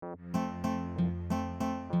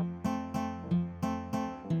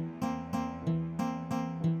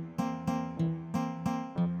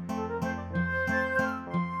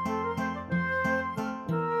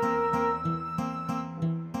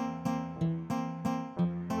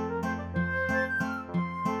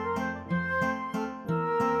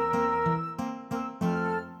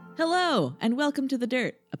Hello, and welcome to The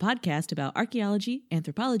Dirt, a podcast about archaeology,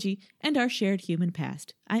 anthropology, and our shared human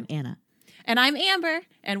past. I'm Anna. And I'm Amber,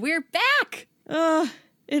 and we're back!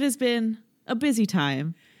 It has been a busy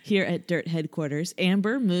time here at Dirt headquarters.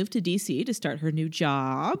 Amber moved to D.C. to start her new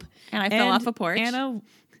job. And I fell off a porch. Anna,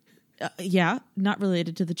 not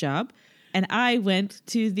related to the job. And I went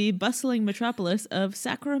to the bustling metropolis of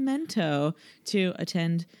Sacramento to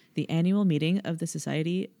attend the annual meeting of the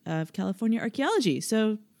Society of California Archaeology.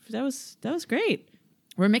 So that was great.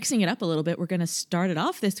 We're mixing it up a little bit. We're going to start it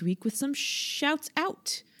off this week with some shouts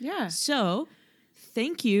out. Yeah. So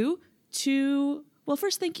thank you to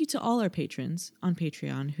all our patrons on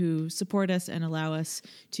Patreon who support us and allow us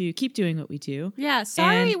to keep doing what we do. Yeah.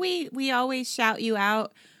 Sorry, we always shout you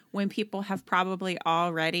out when people have probably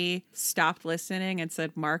already stopped listening and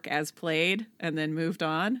said mark as played and then moved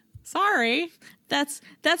on. Sorry. That's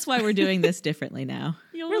why we're doing this differently now.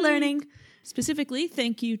 We're learning. Specifically,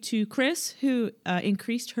 thank you to Chris, who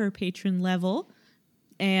increased her patron level.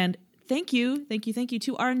 And thank you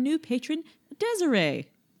to our new patron, Desiree.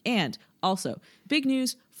 And also, big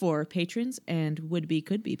news for patrons and would-be,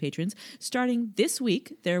 could-be patrons. Starting this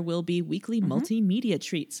week, there will be weekly multimedia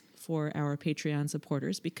treats for our Patreon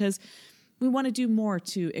supporters because we want to do more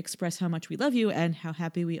to express how much we love you and how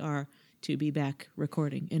happy we are to be back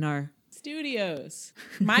recording in our studios.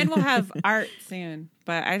 Mine will have art soon,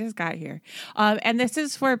 but I just got here. And this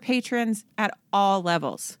is for patrons at all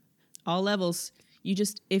levels. All levels. You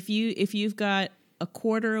just if you've got a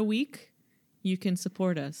quarter a week, you can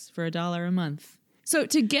support us for $1 a month. So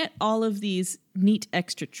to get all of these neat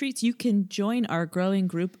extra treats, you can join our growing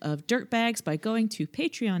group of dirtbags by going to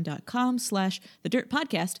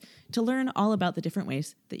patreon.com/thedirtpodcast to learn all about the different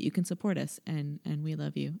ways that you can support us. And we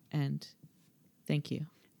love you. And thank you.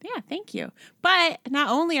 Yeah, thank you. But not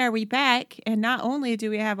only are we back, and not only do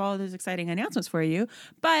we have all those exciting announcements for you,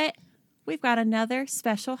 but we've got another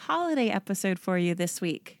special holiday episode for you this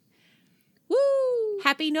week. Woo!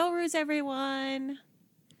 Happy Nowruz, everyone!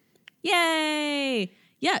 Yay!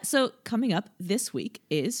 Yeah, so coming up this week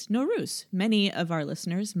is Nowruz. Many of our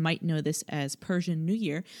listeners might know this as Persian New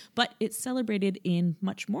Year, but it's celebrated in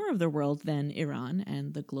much more of the world than Iran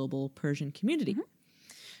and the global Persian community.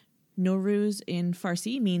 Nowruz in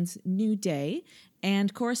Farsi means new day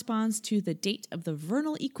and corresponds to the date of the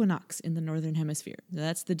vernal equinox in the northern hemisphere.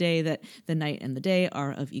 That's the day that the night and the day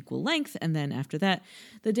are of equal length, and then after that,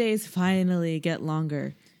 the days finally get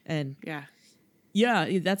longer. And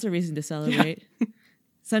yeah, that's a reason to celebrate. Yeah.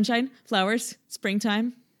 Sunshine, flowers,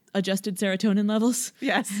 springtime, adjusted serotonin levels.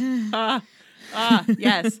 Yes.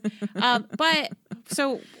 Yes. But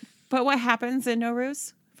what happens in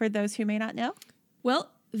Nowruz for those who may not know? Well,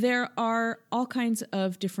 there are all kinds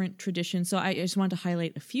of different traditions. So I just want to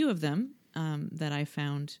highlight a few of them that I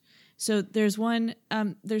found. So there's one,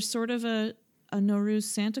 there's sort of a Nowruz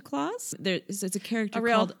Santa Claus. It's a character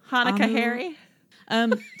called Hanukkah Amu. Harry.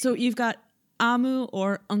 So you've got Amu,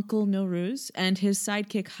 or Uncle Nowruz, and his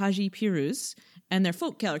sidekick Haji Piruz, and their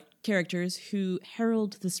folk characters who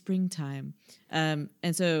herald the springtime. And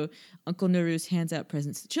so Uncle Nowruz hands out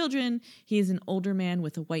presents to children. He is an older man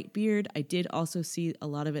with a white beard. I did also see a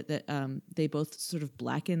lot of it that they both sort of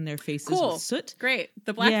blacken their faces with soot. Great.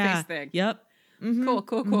 The blackface thing. Yep. Mm-hmm.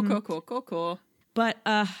 Cool. But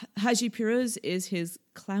Haji Piruz is his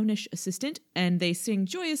clownish assistant, and they sing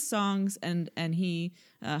joyous songs, and Haji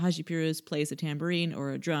Piruz plays a tambourine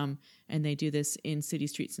or a drum, and they do this in city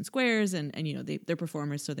streets and squares, and you know they're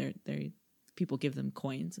performers, so they people give them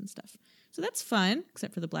coins and stuff. So that's fun,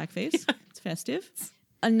 except for the blackface. Yeah. It's festive.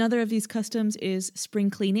 Another of these customs is spring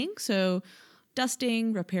cleaning, so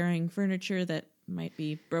dusting, repairing furniture that might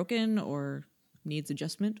be broken or needs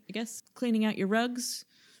adjustment, I guess. Cleaning out your rugs.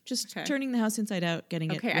 Just turning the house inside out,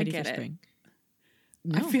 getting it ready for spring.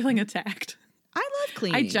 No. I'm feeling attacked. I love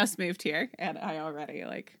cleaning. I just moved here, and I already,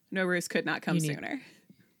 Nowruz could not come sooner.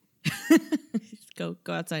 Go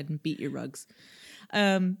outside and beat your rugs.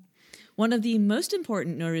 One of the most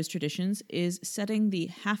important Nowruz traditions is setting the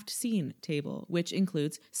Haft-Seen table, which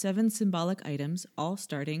includes 7 symbolic items, all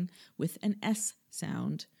starting with an S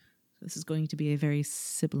sound. This is going to be a very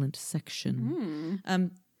sibilant section.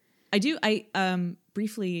 I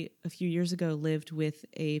briefly a few years ago lived with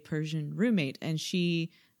a Persian roommate, and she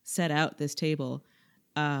set out this table.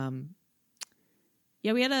 We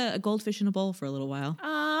had a goldfish in a bowl for a little while.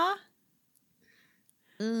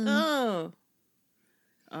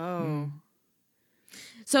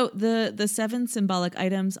 So the 7 symbolic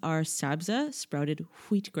items are sabza, sprouted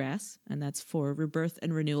wheatgrass, and that's for rebirth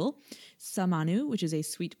and renewal. Samanu, which is a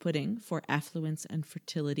sweet pudding for affluence and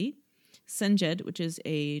fertility. Senjed, which is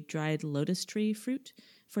a dried lotus tree fruit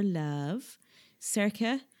for love.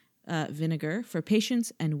 Serke, vinegar, for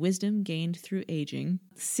patience and wisdom gained through aging.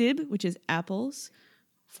 Sib, which is apples,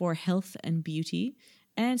 for health and beauty.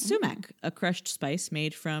 And sumac, a crushed spice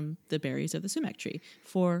made from the berries of the sumac tree,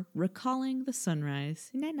 for recalling the sunrise.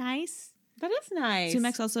 Isn't that nice? That is nice.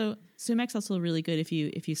 Sumac's also really good if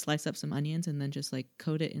you slice up some onions and then just like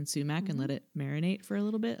coat it in sumac and let it marinate for a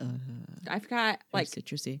little bit. I've got like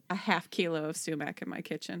citrusy, a half kilo of sumac in my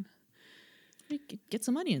kitchen. Get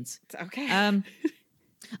some onions. It's okay.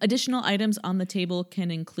 Additional items on the table can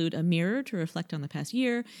include a mirror to reflect on the past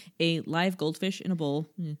year, a live goldfish in a bowl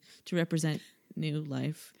to represent new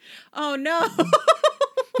life. Oh no.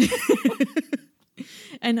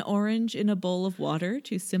 An orange in a bowl of water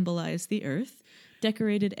to symbolize the earth,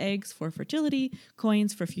 decorated eggs for fertility,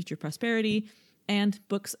 coins for future prosperity, and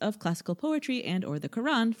books of classical poetry and or the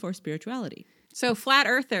Quran for spirituality. So flat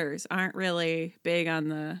earthers aren't really big on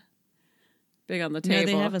the table. No,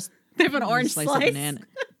 they have an orange slice. Of banana.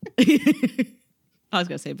 I was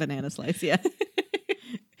going to say banana slice, yeah.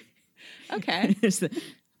 Okay. There's the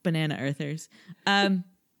banana earthers. And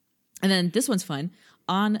then this one's fun.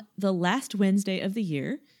 On the last Wednesday of the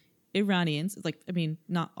year, Iranians,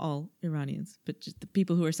 not all Iranians, but just the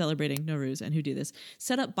people who are celebrating Nowruz and who do this,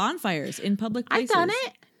 set up bonfires in public places. I've done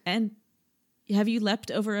it. And have you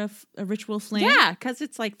leapt over a ritual flame? Yeah, because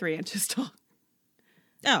it's like 3 inches tall.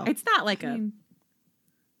 Oh. It's not like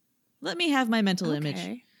let me have my mental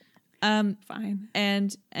image. Fine.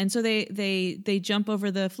 And so they jump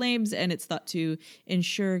over the flames, and it's thought to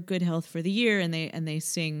ensure good health for the year, and they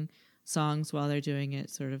sing songs while they're doing it,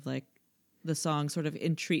 sort of like the song sort of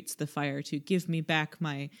entreats the fire to give me back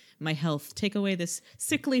my health, take away this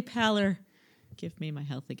sickly pallor, give me my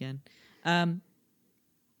health again.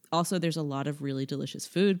 Also, there's a lot of really delicious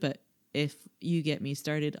food, but if you get me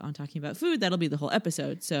started on talking about food, that'll be the whole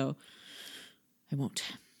episode, so I won't.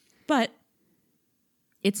 But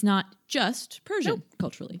it's not just Persian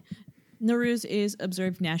culturally. Nowruz is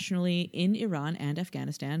observed nationally in Iran and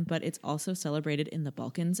Afghanistan, but it's also celebrated in the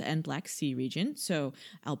Balkans and Black Sea region. So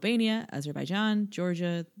Albania, Azerbaijan,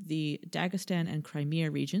 Georgia, the Dagestan and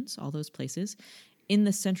Crimea regions, all those places. In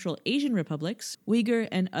the Central Asian republics, Uyghur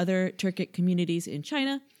and other Turkic communities in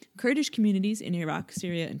China, Kurdish communities in Iraq,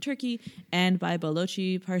 Syria, and Turkey, and by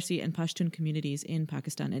Balochi, Parsi, and Pashtun communities in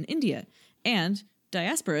Pakistan and India, and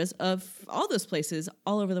diasporas of all those places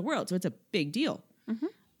all over the world. So it's a big deal. Mm-hmm.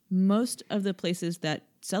 Most of the places that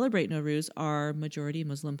celebrate Nowruz are majority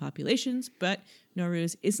Muslim populations, but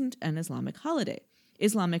Nowruz isn't an Islamic holiday.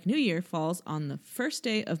 Islamic New Year falls on the first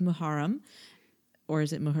day of Muharram, or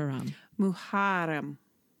is it Muharram? Muharram.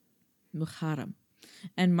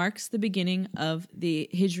 And marks the beginning of the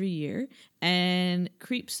Hijri year and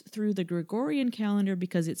creeps through the Gregorian calendar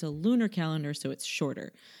because it's a lunar calendar, so it's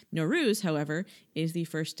shorter. Nowruz, however, is the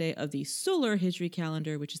first day of the solar Hijri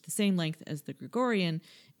calendar, which is the same length as the Gregorian,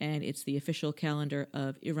 and it's the official calendar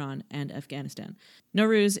of Iran and Afghanistan.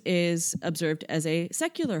 Nowruz is observed as a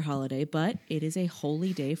secular holiday, but it is a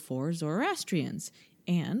holy day for Zoroastrians.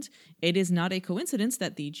 And it is not a coincidence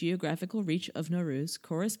that the geographical reach of Nowruz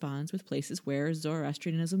corresponds with places where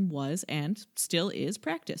Zoroastrianism was and still is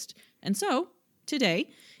practiced. And so, today,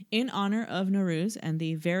 in honor of Nowruz and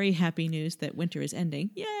the very happy news that winter is ending,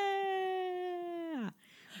 yeah!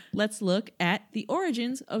 Let's look at the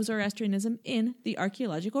origins of Zoroastrianism in the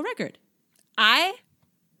archaeological record. I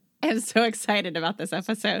am so excited about this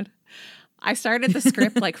episode. I started the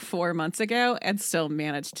script like 4 months ago and still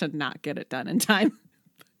managed to not get it done in time.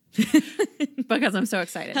 Because I'm so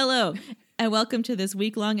excited. Hello, and welcome to this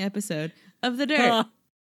week-long episode of The Dirt.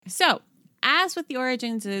 So, as with the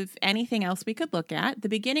origins of anything else we could look at, the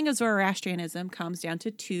beginning of Zoroastrianism comes down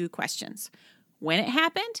to 2 questions. When it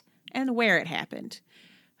happened and where it happened.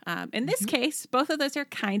 In this case, both of those are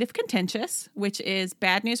kind of contentious, which is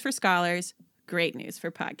bad news for scholars, great news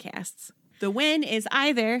for podcasts. The when is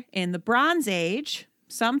either in the Bronze Age,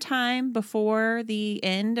 sometime before the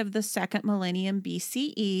end of the second millennium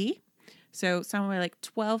BCE, so somewhere like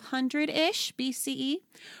 1200-ish BCE,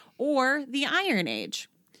 or the Iron Age.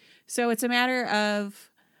 So it's a matter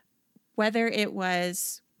of whether it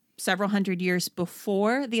was several hundred years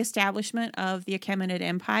before the establishment of the Achaemenid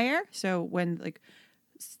Empire, so when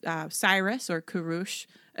Cyrus or Kurush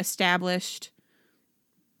established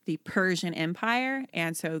the Persian Empire,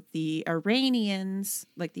 and so the Iranians,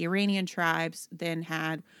 like the Iranian tribes, then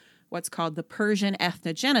had what's called the Persian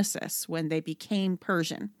ethnogenesis when they became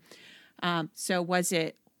Persian. So was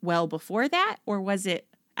it well before that, or was it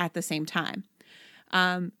at the same time?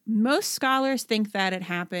 Most scholars think that it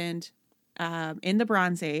happened in the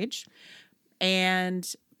Bronze Age,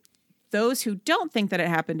 and those who don't think that it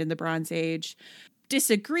happened in the Bronze Age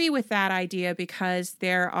disagree with that idea because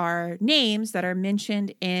there are names that are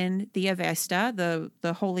mentioned in the Avesta,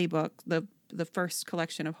 the holy book, the first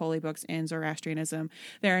collection of holy books in Zoroastrianism.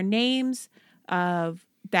 There are names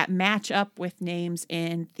that match up with names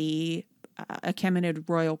in the Achaemenid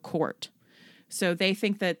royal court. So they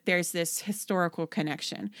think that there's this historical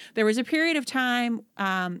connection. There was a period of time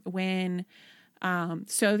when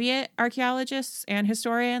Soviet archaeologists and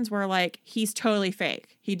historians were like, he's totally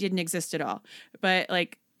fake. He didn't exist at all. But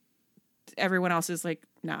like everyone else is like,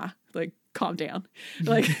 nah, like calm down.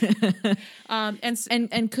 Like,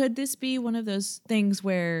 and could this be one of those things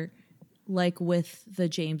where, like with the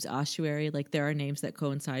James ossuary, like there are names that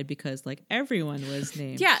coincide because like everyone was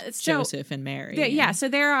named Joseph and Mary. So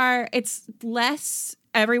there are, it's less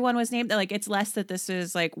everyone was named, like it's less that this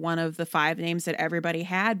is like one of the 5 names that everybody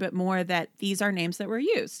had, but more that these are names that were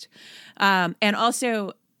used. And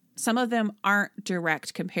also some of them aren't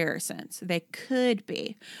direct comparisons. They could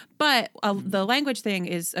be. But the language thing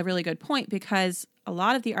is a really good point because a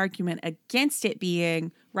lot of the argument against it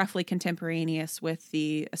being roughly contemporaneous with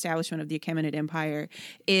the establishment of the Achaemenid Empire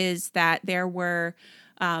is that there were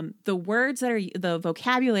the words that are the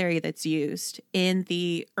vocabulary that's used in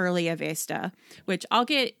the early Avesta, which I'll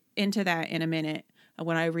get into that in a minute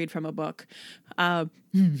when I read from a book. But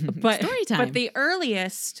Story time. But the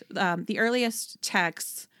earliest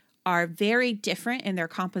texts are very different in their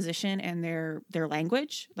composition and their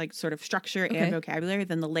language, like sort of structure and vocabulary,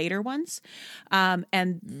 than the later ones. When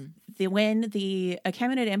the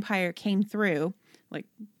Achaemenid Empire came through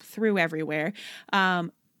everywhere,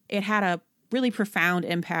 it had a really profound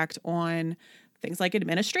impact on things like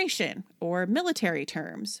administration or military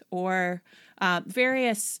terms or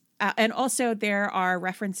various. And also there are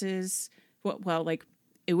references, like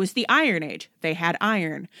it was the Iron Age. They had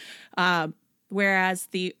iron. Whereas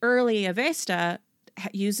the early Avesta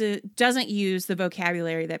doesn't use the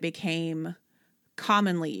vocabulary that became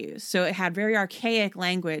commonly used. So it had very archaic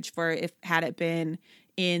language had it been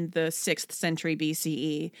in the 6th century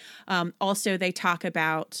BCE. Also, they talk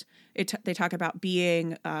about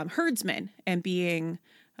being herdsmen and being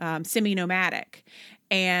semi-nomadic.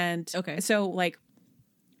 And so like,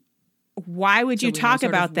 why would you talk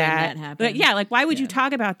about that? Why would you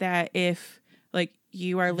talk about that if like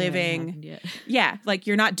you are living, like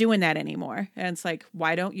you're not doing that anymore. And it's like,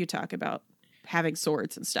 why don't you talk about having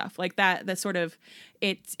swords and stuff like that? That sort of,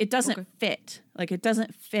 it doesn't fit. Like it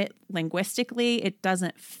doesn't fit linguistically. It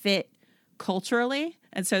doesn't fit culturally.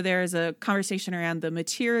 And so there's a conversation around the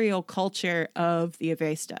material culture of the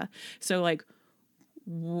Avesta. So like,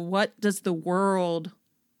 what does the world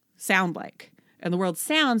sound like? And the world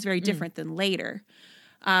sounds very different than later.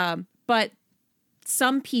 But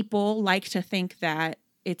some people like to think that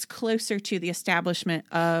it's closer to the establishment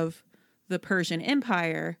of the Persian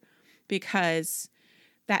Empire because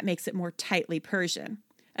that makes it more tightly Persian.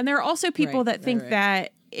 And there are also people that think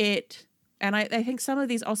that and I think some of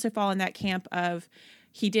these also fall in that camp of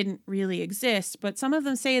he didn't really exist, but some of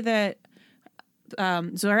them say that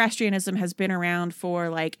Zoroastrianism has been around for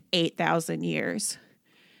like 8,000 years.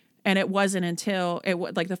 And it wasn't until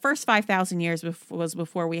the first 5,000 years was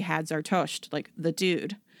before we had Zarathustra, like the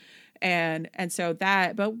dude. And so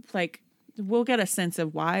that, but like, we'll get a sense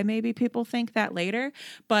of why maybe people think that later.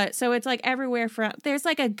 But so it's like everywhere there's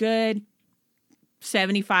like a good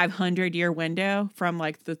 7,500 year window from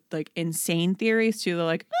like the like insane theories to the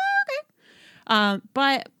like, okay.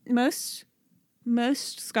 But most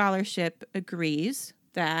scholarship agrees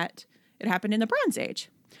that it happened in the Bronze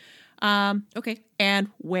Age. And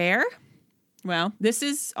where? Well, this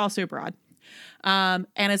is also broad, and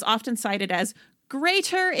is often cited as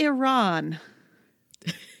Greater Iran,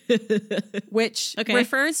 which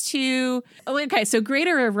refers to. So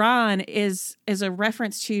Greater Iran is a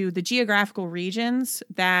reference to the geographical regions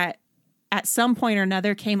that, at some point or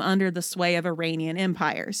another, came under the sway of Iranian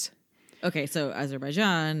empires. Okay, so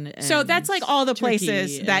Azerbaijan. And so that's like all the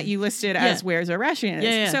places that you listed as where Zoroastrian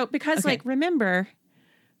is. So because like remember.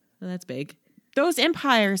 Well, that's big. Those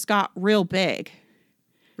empires got real big.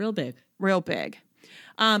 Real big.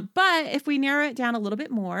 But if we narrow it down a little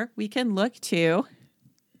bit more, we can look to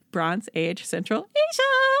Bronze Age Central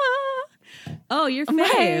Asia. Oh, your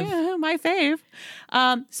fave. My fave.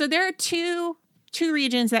 So there are two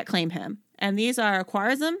regions that claim him. And these are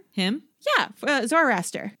Khwarezm. Him? Yeah,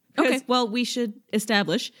 Zoroaster. Okay, well, we should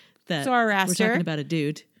establish that Zoroaster. We're talking about a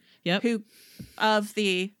dude. Yep. Who, of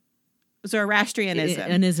the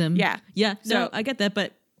Zoroastrianism. Yeah. So I get that,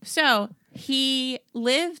 but so he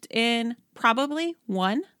lived in probably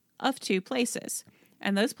one of 2 places,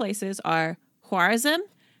 and those places are Khwarezm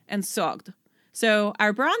and Sogd. So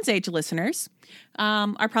our Bronze Age listeners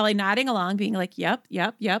are probably nodding along, being like, yep,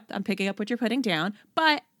 I'm picking up what you're putting down.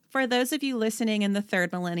 But for those of you listening in the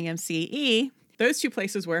 3rd millennium CE, those two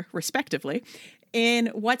places were, respectively, in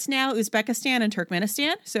what's now Uzbekistan and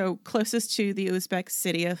Turkmenistan, so closest to the Uzbek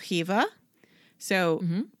city of Khiva. So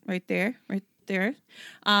right there.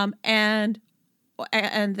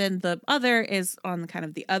 And then the other is on kind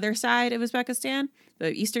of the other side of Uzbekistan,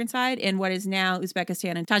 the eastern side, in what is now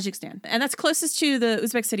Uzbekistan and Tajikistan. And that's closest to the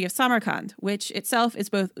Uzbek city of Samarkand, which itself is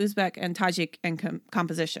both Uzbek and Tajik in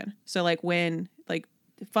composition. So like when, like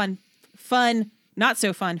fun, not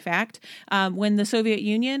so fun fact, when the Soviet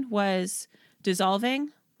Union was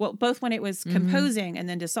dissolving, well, both when it was composing and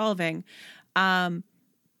then dissolving,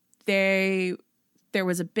 there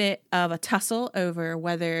was a bit of a tussle over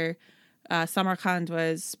whether Samarkand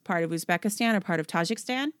was part of Uzbekistan or part of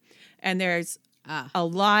Tajikistan. And there's a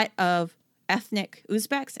lot of ethnic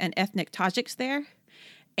Uzbeks and ethnic Tajiks there.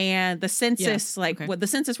 And the census, what the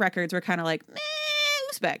census records were kind of like,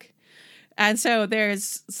 Uzbek. And so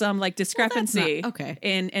there's some like discrepancy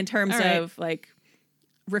in terms of like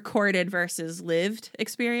recorded versus lived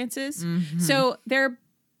experiences. So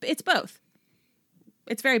it's both.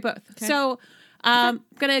 It's very both. Okay. So I'm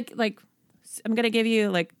gonna give you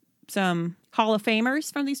like some Hall of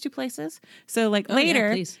Famers from these two places. So like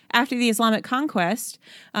later, after the Islamic conquest,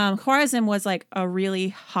 Khwarezm was like a really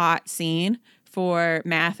hot scene for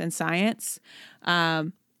math and science.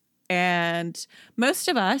 And most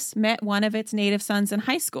of us met one of its native sons in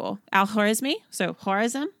high school, Al-Khwarizmi. So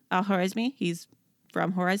Al-Khwarizmi, he's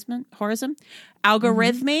from Khwarizm.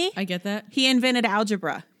 Algorithmy. I get that. He invented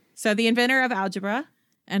algebra. So the inventor of algebra.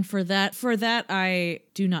 And for that, I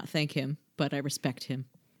do not thank him, but I respect him.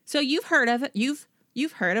 So you've heard of it. You've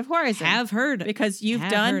heard of Khwarizm. Have heard. Because you've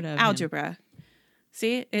done algebra. Him.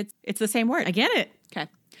 See, it's the same word. I get it. Okay.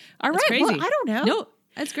 All right. Crazy. Well, I don't know. No,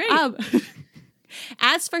 that's great.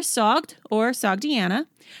 As for Sogd or Sogdiana,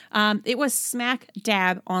 it was smack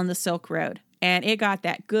dab on the Silk Road. And it got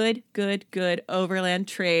that good overland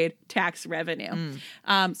trade tax revenue.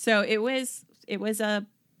 So it was a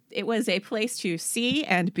place to see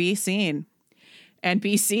and be seen and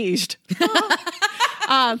be sieged.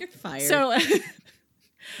 You're fired. So,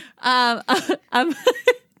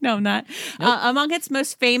 no, I'm not. Nope. Among its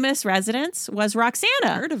most famous residents was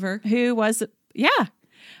Roxana. Heard of her? Who was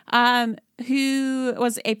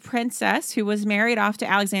a princess who was married off to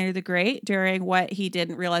Alexander the Great during what he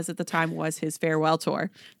didn't realize at the time was his farewell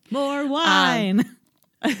tour. More wine.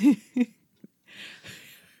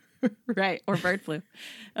 Right. Or bird flu.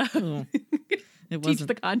 Oh, it wasn't Teach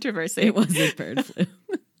the controversy. It wasn't bird flu.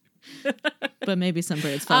 But maybe some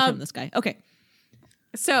birds fell from the sky. Okay.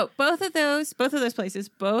 So both of those places,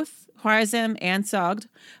 both Khwarezm and Sogd,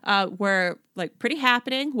 were like pretty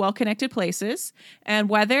happening, well-connected places. And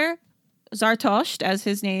whether Zarathustra, as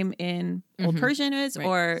his name in Old Persian is,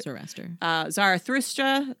 or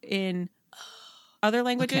Zarathustra in other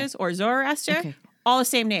languages, or Zoroaster, all the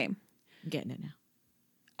same name. I'm getting it now.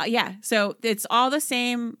 Yeah. So it's all the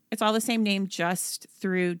same. It's all the same name, just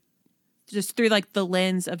through like the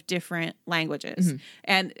lens of different languages,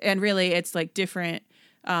 and really it's like different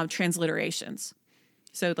transliterations.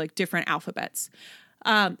 So like different alphabets.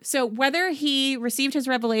 So whether he received his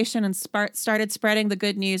revelation and started spreading the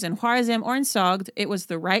good news in Khwarezm or in Sogd, it was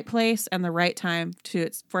the right place and the right time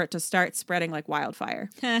for it to start spreading like wildfire.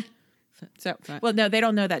 So, well, no, they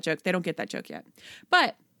don't know that joke. They don't get that joke yet.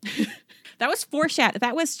 But that was foreshadow.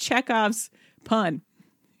 That was Chekhov's pun.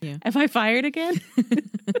 Yeah. Have I fired again?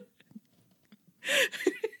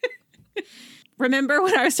 Remember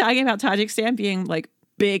when I was talking about Tajikistan being like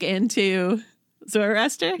big into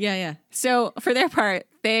Zoroaster? Yeah. So for their part,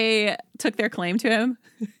 they took their claim to him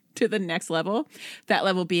to the next level, that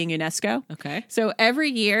level being UNESCO. Okay. So every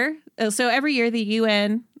year the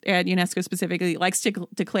UN and UNESCO specifically likes to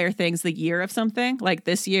declare things the year of something. Like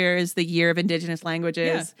this year is the year of indigenous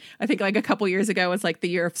languages. Yeah. I think like a couple years ago was like the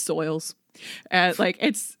year of soils. Like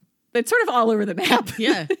it's sort of all over the map.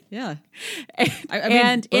 Yeah. I mean,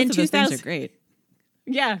 and both in of those 2000, things are great.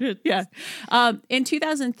 Yeah. In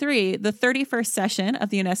 2003, the 31st session of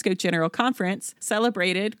the UNESCO General Conference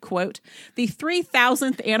celebrated, quote, the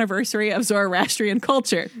 3,000th anniversary of Zoroastrian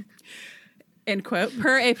culture, end quote,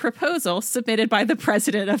 per a proposal submitted by the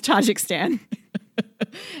president of Tajikistan.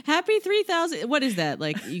 Happy 3,000. What is that?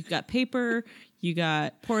 Like, you got paper, you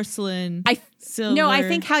got porcelain, silver. No, I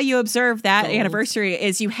think how you observe that gold. Anniversary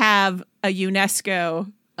is you have a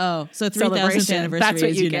UNESCO. Oh, so 3,000th anniversary That's what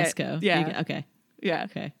is you UNESCO. Get. Yeah. Okay. Yeah.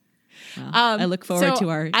 Okay. Wow. I look forward to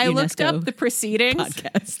our UNESCO looked up the proceedings.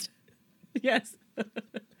 podcast. Yes.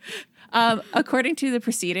 According to the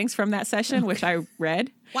proceedings from that session, which I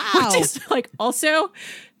read. Wow. Which is like also,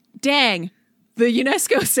 dang, the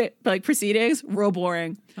UNESCO proceedings, real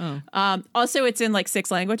boring. Oh. Also, it's in like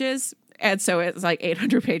 6 languages. And so it's like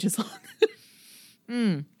 800 pages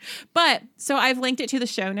long. But so I've linked it to the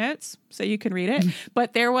show notes so you can read it.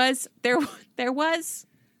 But there was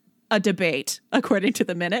a debate, according to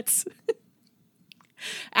the minutes,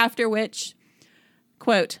 after which,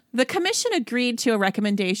 quote, the commission agreed to a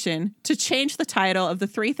recommendation to change the title of the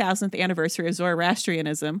 3,000th anniversary of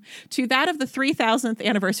Zoroastrianism to that of the 3,000th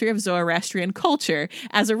anniversary of Zoroastrian culture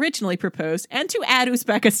as originally proposed, and to add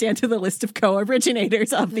Uzbekistan to the list of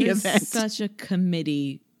co-originators of the event. Such a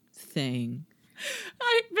committee thing.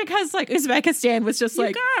 Because like Uzbekistan was just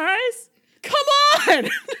like, guys, come on.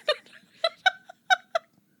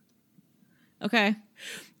 Okay.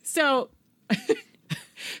 So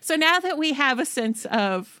now that we have a sense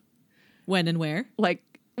of when and where,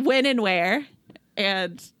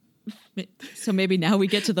 and so maybe now we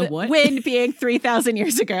get to the what? When being 3,000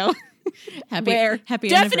 years ago. Happy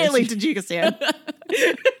definitely anniversary. Tajikistan.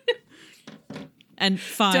 And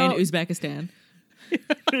fine, Uzbekistan.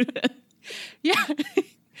 Yeah.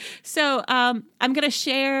 So I'm going to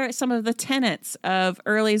share some of the tenets of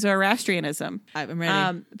early Zoroastrianism. I'm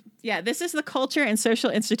ready. Yeah, this is The Culture and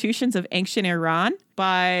Social Institutions of Ancient Iran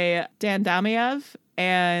by Dan Damiev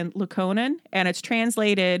and Lukonen, and it's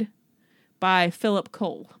translated by Philip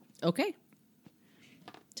Cole. Okay.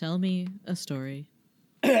 Tell me a story.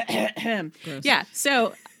 Gross. Yeah,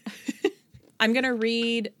 so I'm going to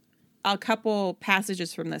read a couple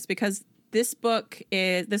passages from this because this book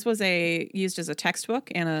was used as a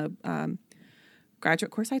textbook in a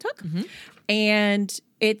graduate course I took, and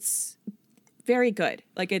it's very good.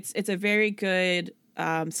 Like it's a very good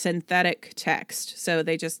synthetic text. So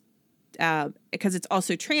they just because it's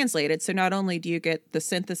also translated. So not only do you get the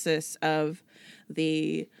synthesis of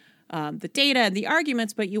the data and the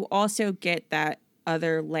arguments, but you also get that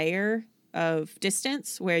other layer of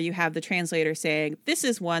distance where you have the translator saying, "This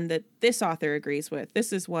is one that this author agrees with.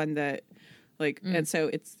 This is one that." And so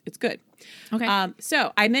it's good. Okay.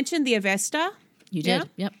 So I mentioned the Avesta. You did.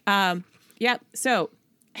 Yep. Yep. So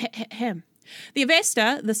the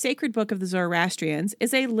Avesta, the sacred book of the Zoroastrians,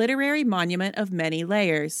 is a literary monument of many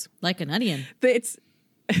layers. Like an onion. It's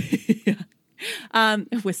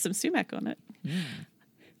with some sumac on it.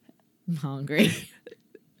 I'm hungry.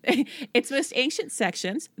 Its most ancient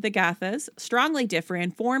sections, the Gathas, strongly differ in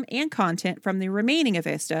form and content from the remaining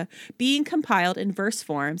Avesta, being compiled in verse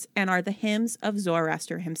forms and are the hymns of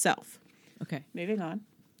Zoroaster himself. Okay. Moving on.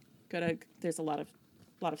 There's a lot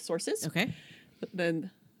of sources. Okay.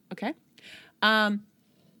 Okay.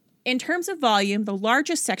 In terms of volume, the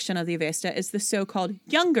largest section of the Avesta is the so-called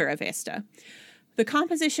Younger Avesta. The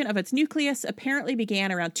composition of its nucleus apparently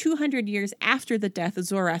began around 200 years after the death of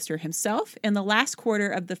Zoroaster himself in the last quarter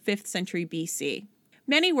of the 5th century BC.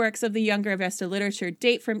 Many works of the Younger Avesta literature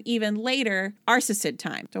date from even later Arsacid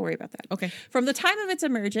time. Don't worry about that. Okay. From the time of its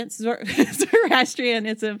emergence,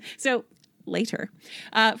 Zoroastrianism... So, later.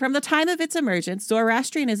 From the time of its emergence,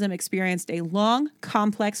 Zoroastrianism experienced a long,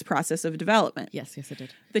 complex process of development. Yes, it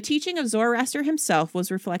did. The teaching of Zoroaster himself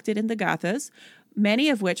was reflected in the Gathas, many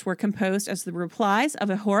of which were composed as the replies of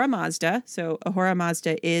Ahura Mazda. So Ahura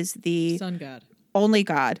Mazda is the sun god, only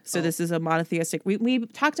god. So this is a monotheistic. We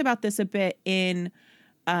talked about this a bit in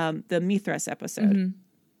the Mithras episode,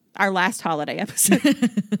 our last holiday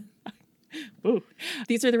episode. Ooh.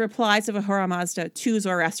 These are the replies of Ahura Mazda to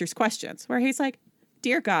Zoroaster's questions, where he's like,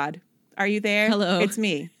 "Dear God, are you there? Hello, it's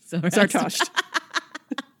me, Zarathustra.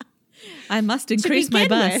 I must increase my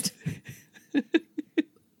bust."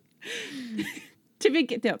 To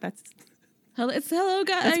begin, no, that's hello. It's hello,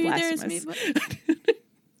 God. That's are you there? It's me.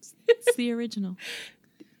 It's the original.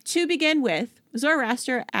 To begin with,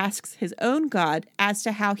 Zoroaster asks his own God as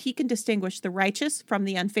to how he can distinguish the righteous from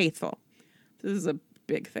the unfaithful. This is a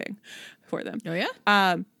big thing for them. Oh yeah.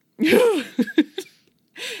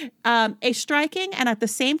 A striking and at the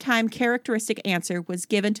same time characteristic answer was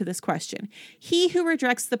given to this question. He who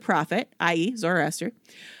rejects the prophet, i.e. Zoroaster,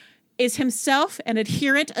 is himself an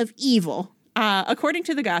adherent of evil. According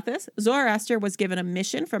to the Gathas, Zoroaster was given a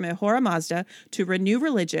mission from Ahura Mazda to renew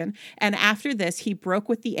religion, and after this, he broke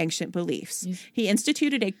with the ancient beliefs. Yes. He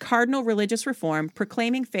instituted a cardinal religious reform,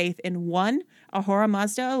 proclaiming faith in one Ahura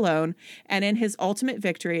Mazda alone, and in his ultimate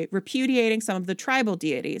victory, repudiating some of the tribal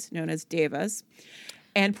deities, known as devas,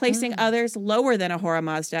 and placing others lower than Ahura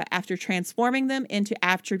Mazda after transforming them into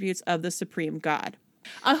attributes of the supreme god.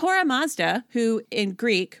 Ahura Mazda, who in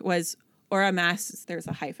Greek was there's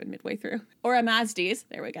a hyphen midway through. Oramazdes,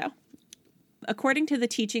 there we go. according to the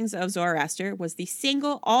teachings of Zoroaster, was the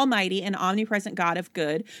single almighty and omnipresent God of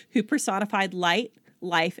good who personified light,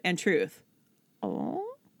 life, and truth. Oh.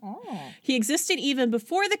 He existed even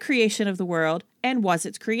before the creation of the world and was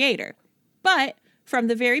its creator. But from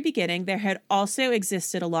the very beginning, there had also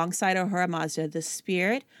existed alongside Ahura Mazda the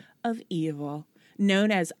spirit of evil,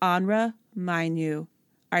 known as Anra Mainyu,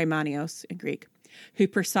 Arimanios in Greek, who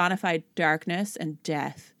personified darkness and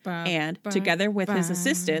death, and, together with his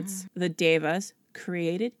assistants, the Devas,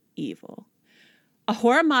 created evil.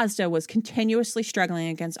 Ahura Mazda was continuously struggling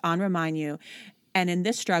against Anra Mainyu, and in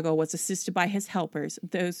this struggle was assisted by his helpers,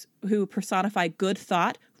 those who personify good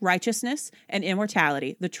thought, righteousness, and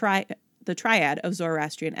immortality, the triad of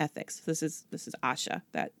Zoroastrian ethics. This is Asha,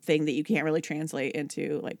 that thing that you can't really translate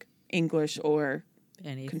into like English or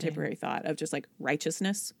anything. Contemporary thought of just like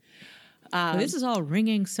righteousness. This is all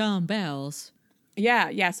ringing some bells.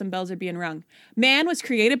 Yeah, some bells are being rung. Man was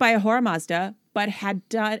created by Ahura Mazda, but had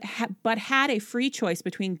a free choice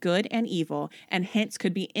between good and evil, and hence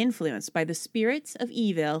could be influenced by the spirits of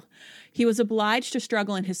evil. He was obliged to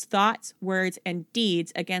struggle in his thoughts, words, and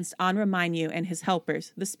deeds against Anra Mainyu and his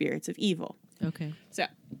helpers, the spirits of evil. Okay. So,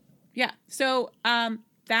 yeah. So,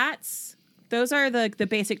 those are the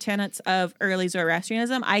basic tenets of early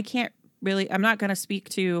Zoroastrianism. I'm not going to speak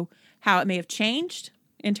to how it may have changed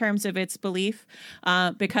in terms of its belief,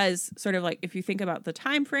 because sort of like if you think about the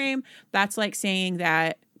time frame, that's like saying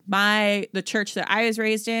that the church that I was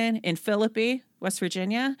raised in Philippi, West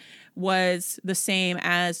Virginia, was the same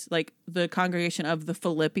as like the congregation of the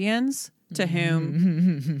Philippians to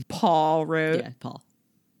whom Paul wrote. Yeah, Paul.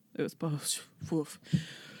 It was Paul.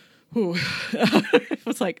 It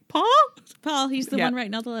was like Paul. He's the one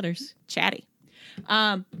writing all the letters. Chatty.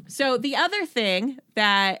 So the other thing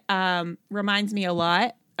that reminds me a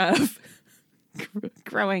lot of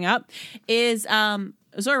growing up is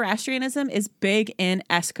Zoroastrianism is big in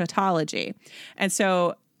eschatology. And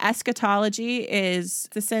so eschatology is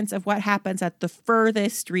the sense of what happens at the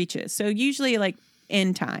furthest reaches. So usually like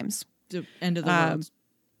end times. The end of the world.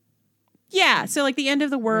 Yeah. So like the end of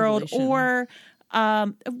the world Revelation. Or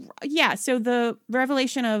so the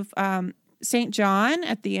revelation of St. John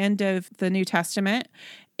at the end of the New Testament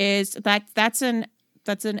is that's an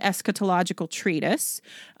eschatological treatise.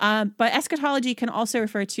 But eschatology can also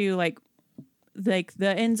refer to like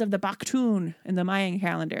the ends of the Baktun in the Mayan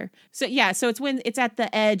calendar. So yeah, so it's when it's at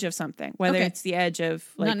the edge of something, whether it's the edge of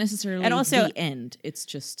like, not necessarily and also the end. It's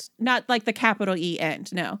just not like the capital E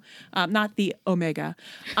end. No, not the omega.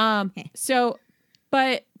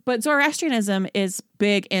 But Zoroastrianism is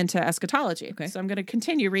big into eschatology. Okay. So I'm going to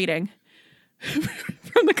continue reading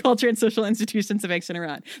from the Culture and Social Institutions of Ancient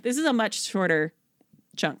Iran. This is a much shorter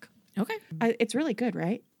chunk. Okay. It's really good,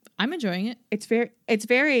 right? I'm enjoying it. It's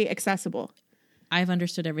very accessible. I've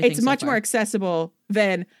understood everything. It's much more accessible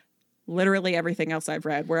than literally everything else I've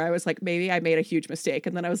read, where I was like, maybe I made a huge mistake.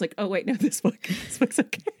 And then I was like, oh, wait, no, this book's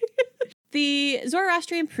okay. The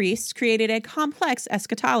Zoroastrian priests created a complex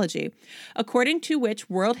eschatology, according to which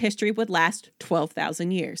world history would last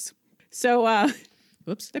 12,000 years. So,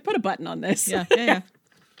 whoops, they put a button on this. Yeah.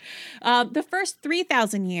 The first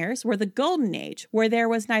 3,000 years were the golden age, where there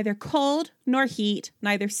was neither cold nor heat,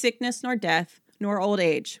 neither sickness nor death, nor old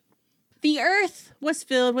age. The earth was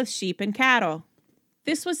filled with sheep and cattle.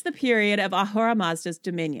 This was the period of Ahura Mazda's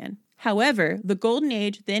dominion. However, the golden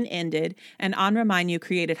age then ended, and Anra Mainyu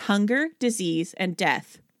created hunger, disease, and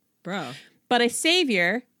death. Bro. But a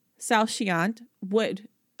savior, Salshiant, would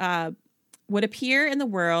appear in the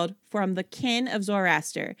world from the kin of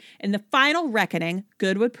Zoroaster. In the final reckoning,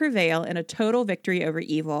 good would prevail in a total victory over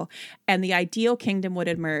evil, and the ideal kingdom would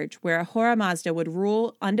emerge, where Ahura Mazda would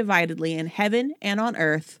rule undividedly in heaven and on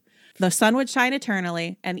earth. The sun would shine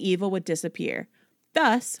eternally, and evil would disappear.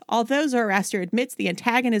 Thus, although Zoroaster admits the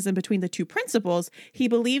antagonism between the two principles, he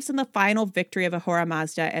believes in the final victory of Ahura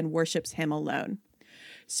Mazda and worships him alone.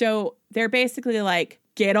 So they're basically like,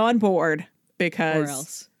 get on board, because or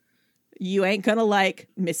else you ain't gonna like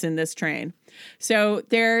missing this train. So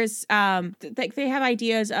there's they have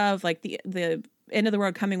ideas of like the end of the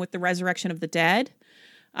world coming with the resurrection of the dead,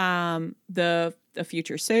 the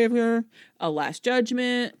future savior, a last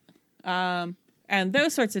judgment, and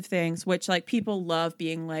those sorts of things, which like people love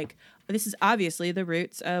being like, this is obviously the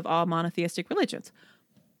roots of all monotheistic religions.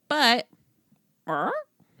 But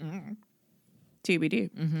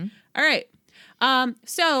TBD. Mm-hmm. All right.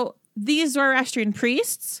 So these Zoroastrian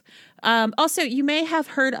priests, also you may have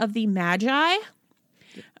heard of the Magi.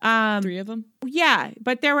 3 of them? Yeah,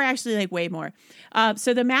 but there were actually like way more.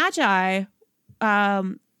 So the Magi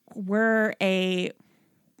were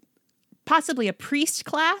possibly a priest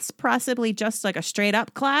class, possibly just like a straight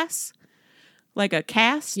up class. like a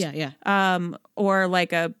caste. Or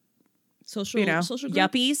like a social group?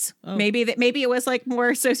 yuppies. Oh. Maybe it was like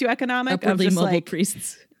more socioeconomic. Upwardly mobile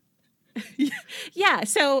priests. Yeah.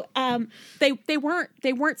 So they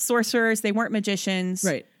weren't sorcerers. They weren't magicians.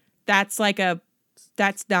 Right. That's not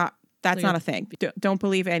a thing. Don't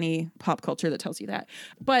believe any pop culture that tells you that.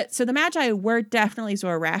 But so the Magi were definitely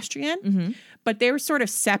Zoroastrian, but they were sort of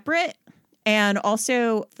separate. And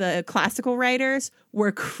also the classical writers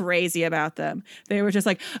were crazy about them. They were just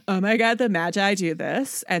like, oh my God, the Magi do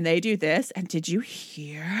this and they do this. And did you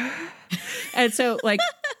hear? And so like,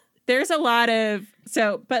 there's a lot of,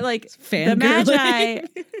 but like the Magi,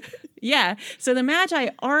 yeah. So the Magi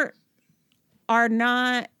are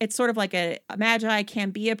not, it's sort of like a Magi can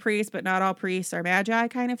be a priest, but not all priests are Magi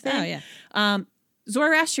kind of thing. Oh, yeah.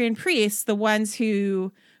 Zoroastrian priests, the ones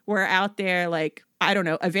who were out there like, I don't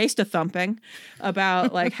know, Avesta thumping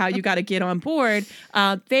about like how you got to get on board.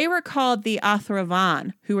 They were called the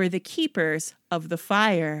Athravan, who are the keepers of the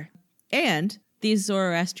fire. And these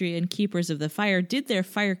Zoroastrian keepers of the fire did their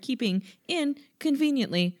fire keeping in,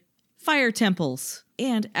 conveniently, fire temples.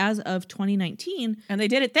 And as of 2019... And they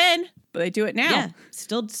did it then, but they do it now. Yeah,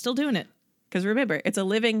 still doing it. Because remember, it's a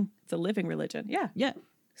living religion. Yeah. Yeah.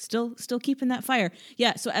 Still keeping that fire.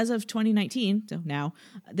 Yeah, so as of 2019, so now,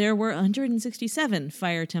 there were 167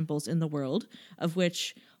 fire temples in the world, of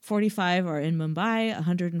which 45 are in Mumbai,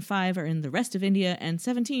 105 are in the rest of India, and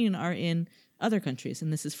 17 are in other countries.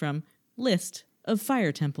 And this is from List of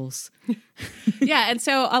Fire Temples. Yeah, and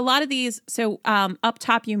so a lot of these, up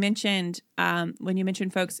top you mentioned, when you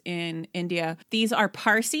mentioned folks in India, these are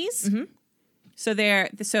Parsis. Mm-hmm. So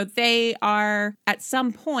they are at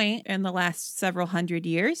some point in the last several hundred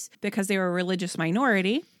years, because they were a religious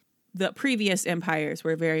minority. The previous empires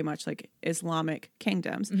were very much like Islamic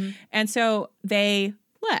kingdoms. Mm-hmm. And so they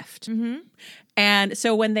left. Mm-hmm. And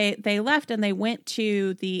so when they left and they went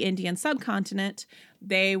to the Indian subcontinent,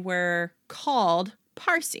 they were called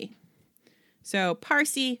Parsi. So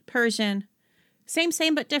Parsi, Persian,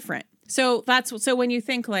 same but different. So when you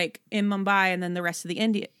think like in Mumbai and then the rest of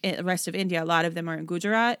India, a lot of them are in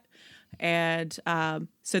Gujarat, and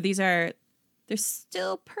so they're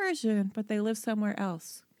still Persian, but they live somewhere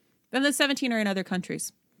else. Then the 17 are in other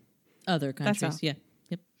countries. Yeah.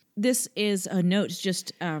 Yep. This is a note.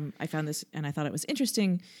 Just I found this and I thought it was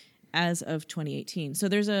interesting. As of 2018, so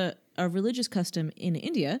there's a religious custom in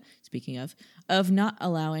India. Speaking of not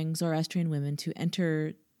allowing Zoroastrian women to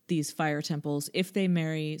enter these fire temples if they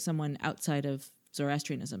marry someone outside of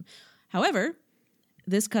Zoroastrianism. However,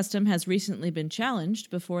 this custom has recently been challenged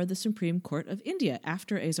before the Supreme Court of India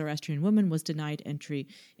after a Zoroastrian woman was denied entry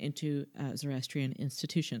into a Zoroastrian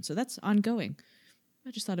institution. So that's ongoing.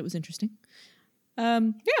 I just thought it was interesting. Yeah.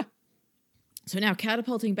 So now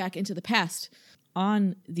catapulting back into the past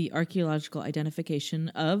on the archaeological identification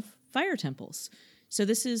of fire temples. So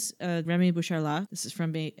this is Remy Boucharla. This is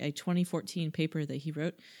from a 2014 paper that he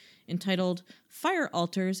wrote entitled Fire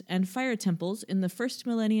Altars and Fire Temples in the First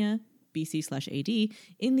Millennia BC/AD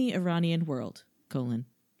in the Iranian World,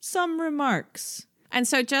 Some remarks. And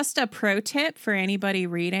so just a pro tip for anybody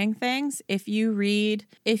reading things, if you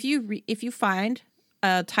find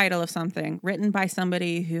a title of something written by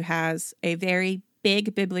somebody who has a very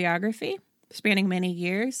big bibliography spanning many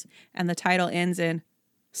years, and the title ends in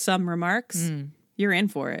some remarks, you're in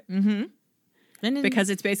for it. Mm-hmm. Because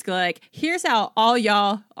it's basically like, here's how all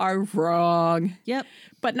y'all are wrong. Yep.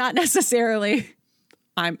 But not necessarily,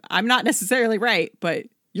 I'm not necessarily right, but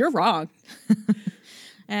you're wrong.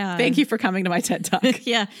 Thank you for coming to my TED Talk.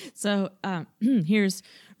 Yeah. So here's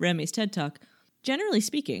Remy's TED Talk. Generally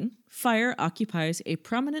speaking, fire occupies a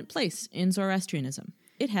prominent place in Zoroastrianism.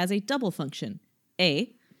 It has a double function.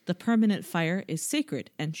 A, the permanent fire is sacred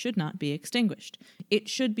and should not be extinguished. It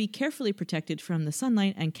should be carefully protected from the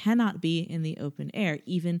sunlight and cannot be in the open air,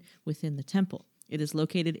 even within the temple. It is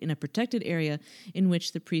located in a protected area in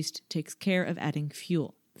which the priest takes care of adding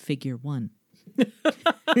fuel. Figure 1.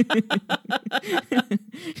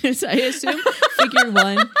 So I assume figure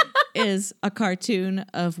 1 is a cartoon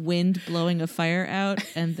of wind blowing a fire out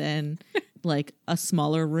and then like a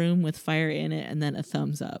smaller room with fire in it and then a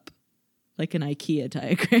thumbs up. Like an IKEA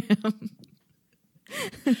diagram.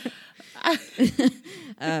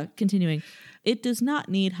 Continuing. It does not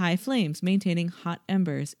need high flames. Maintaining hot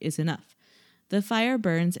embers is enough. The fire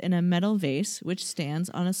burns in a metal vase which stands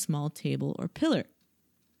on a small table or pillar.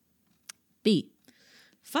 B.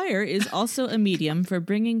 Fire is also a medium for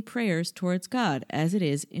bringing prayers towards God, as it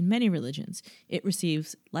is in many religions. It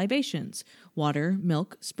receives libations, water,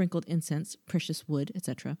 milk, sprinkled incense, precious wood,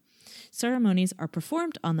 etc. Ceremonies are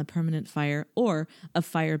performed on the permanent fire or a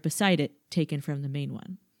fire beside it taken from the main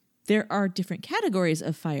one. there are different categories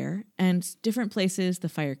of fire and different places the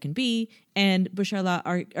fire can be. And Busharla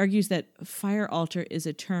argues that fire altar is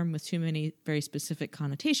a term with too many very specific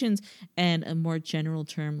connotations, and a more general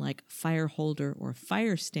term like fire holder or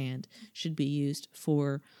fire stand should be used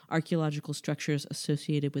for archaeological structures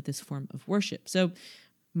associated with this form of worship. So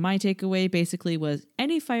my takeaway basically was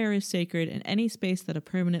any fire is sacred, and any space that a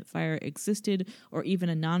permanent fire existed, or even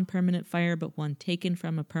a non-permanent fire but one taken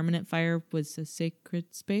from a permanent fire, was a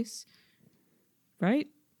sacred space. Right?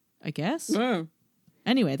 I guess. Oh.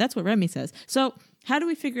 Anyway, that's what Remy says. So how do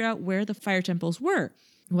we figure out where the fire temples were?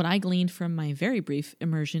 What I gleaned from my very brief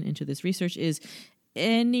immersion into this research is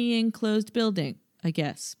any enclosed building, I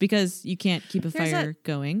guess, because you can't keep a fire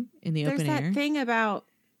going in the open air. There's that thing about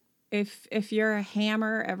if you're a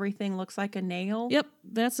hammer, everything looks like a nail. Yep,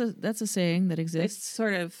 that's a saying that exists. It's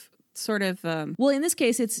sort of. Well, in this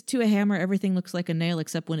case, it's to a hammer, everything looks like a nail,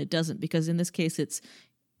 except when it doesn't, because in this case, it's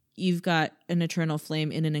you've got an eternal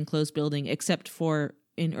flame in an enclosed building, except for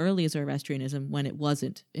in early Zoroastrianism when it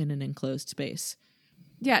wasn't in an enclosed space.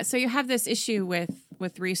 Yeah, so you have this issue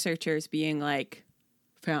with researchers being like,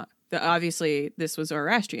 obviously this was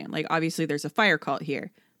Zoroastrian. Like, obviously there's a fire cult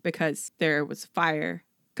here because there was fire.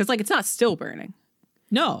 Because, like, it's not still burning.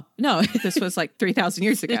 No. This was, like, 3,000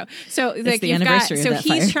 years ago. So, it's like, the anniversary of that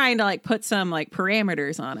he's fire. trying to, like, put some, like,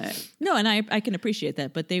 parameters on it. No, and I can appreciate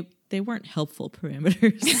that, but they weren't helpful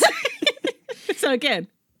parameters. So, again,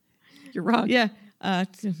 you're wrong. Yeah.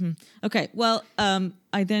 Okay. Well,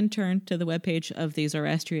 I then turned to the webpage of the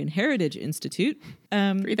Zoroastrian Heritage Institute.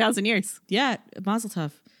 3,000 years. Yeah, Mazel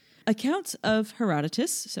Tov. Accounts of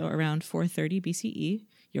Herodotus, so around 430 BCE,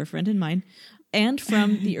 your friend and mine, and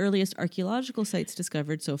from the earliest archaeological sites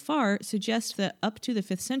discovered so far, suggest that up to the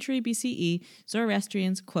 5th century BCE,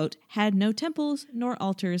 Zoroastrians, quote, had no temples nor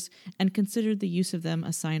altars and considered the use of them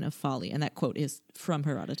a sign of folly. And that quote is from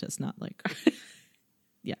Herodotus, not like...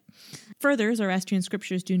 Yeah. Further, Zoroastrian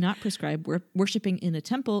scriptures do not prescribe worshipping in a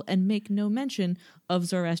temple and make no mention of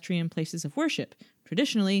Zoroastrian places of worship.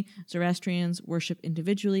 Traditionally, Zoroastrians worship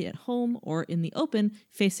individually at home or in the open,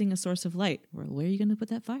 facing a source of light. Well, where are you going to put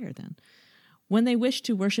that fire then? When they wished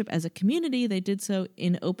to worship as a community, they did so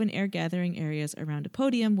in open-air gathering areas around a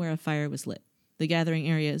podium where a fire was lit. The gathering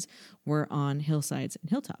areas were on hillsides and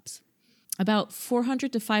hilltops. About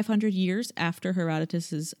 400 to 500 years after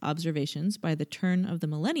Herodotus's observations, by the turn of the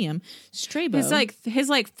millennium, Strabo... His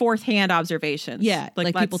fourth-hand observations. Yeah,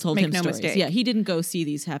 like people told him stories. Mistake. Yeah, he didn't go see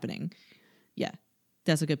these happening. Yeah,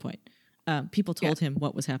 that's a good point. People told him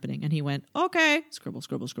what was happening, and he went, okay, scribble,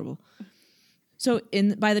 scribble, scribble. So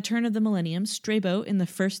by the turn of the millennium, Strabo in the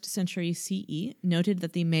 1st century CE noted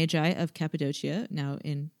that the Magi of Cappadocia, now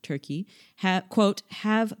in Turkey, quote,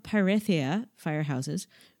 have pyretheia, firehouses,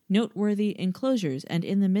 noteworthy enclosures, and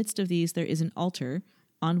in the midst of these there is an altar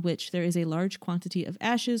on which there is a large quantity of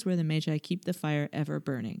ashes where the Magi keep the fire ever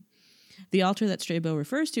burning. The altar that Strabo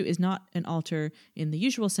refers to is not an altar in the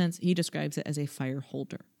usual sense. He describes it as a fire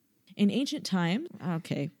holder. In ancient times,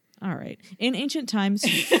 in ancient times,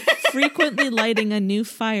 frequently lighting a new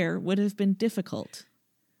fire would have been difficult.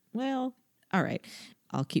 Well, all right.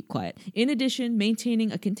 I'll keep quiet. In addition,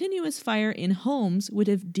 maintaining a continuous fire in homes would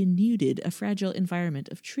have denuded a fragile environment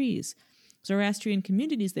of trees. Zoroastrian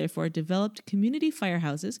communities, therefore, developed community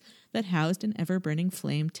firehouses that housed an ever-burning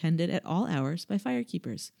flame tended at all hours by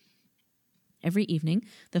firekeepers. Every evening,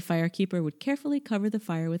 the firekeeper would carefully cover the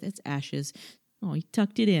fire with its ashes. Oh, he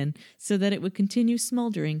tucked it in so that it would continue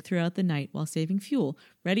smoldering throughout the night while saving fuel,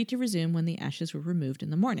 ready to resume when the ashes were removed in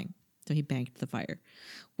the morning. So he banked the fire.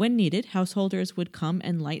 When needed, householders would come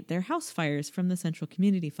and light their house fires from the central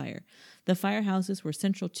community fire. The firehouses were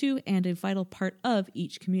central to and a vital part of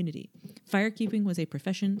each community. Firekeeping was a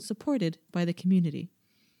profession supported by the community.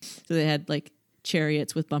 So they had like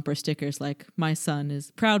chariots with bumper stickers like, my son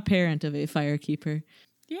is proud parent of a firekeeper.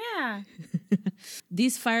 Yeah.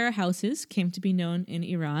 These firehouses came to be known in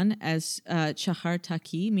Iran as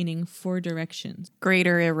Chahar-Taki, meaning 4 directions.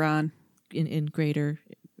 Greater Iran. In greater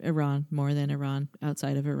Iran, more than Iran,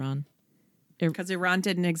 outside of Iran. Because Iran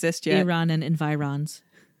didn't exist yet. Iran and environs.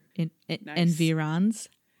 Nice. Environs.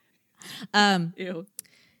 Ew.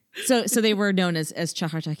 So they were known as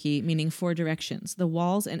Chahar-Taki, meaning 4 directions. The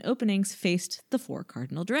walls and openings faced the 4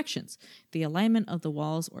 cardinal directions. The alignment of the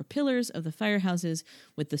walls or pillars of the firehouses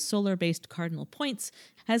with the solar-based cardinal points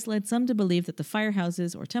has led some to believe that the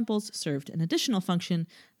firehouses or temples served an additional function,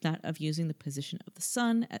 that of using the position of the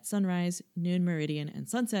sun at sunrise, noon meridian, and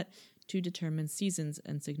sunset to determine seasons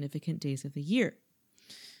and significant days of the year.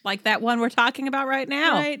 Like that one we're talking about right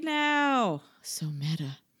now. Right now. So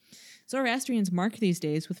meta. Zoroastrians mark these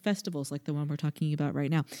days with festivals like the one we're talking about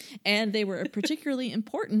right now, and they were particularly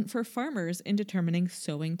important for farmers in determining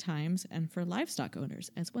sowing times and for livestock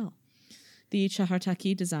owners as well. The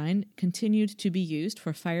Chahartaki design continued to be used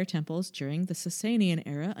for fire temples during the Sasanian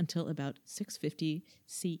era until about 650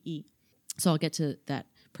 CE. So I'll get to that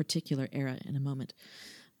particular era in a moment.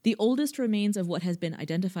 The oldest remains of what has been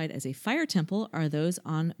identified as a fire temple are those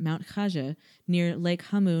on Mount Khaja near Lake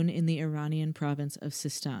Hamoun in the Iranian province of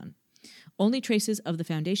Sistan. Only traces of the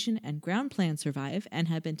foundation and ground plan survive and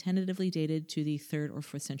have been tentatively dated to the 3rd or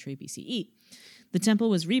 4th century BCE. The temple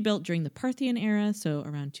was rebuilt during the Parthian era, so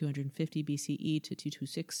around 250 BCE to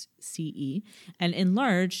 226 CE, and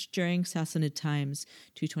enlarged during Sassanid times,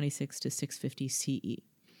 226 to 650 CE.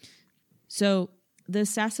 So the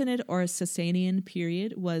Sassanid or Sasanian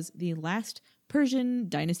period was the last Persian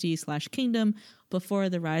dynasty/kingdom before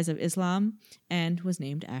the rise of Islam and was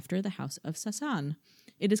named after the House of Sasan.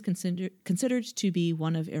 It is considered to be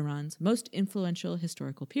one of Iran's most influential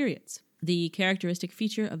historical periods. The characteristic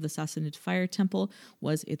feature of the Sassanid fire temple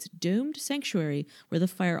was its domed sanctuary where the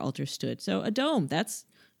fire altar stood. So a dome, that's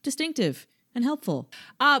distinctive and helpful.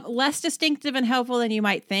 Less distinctive and helpful than you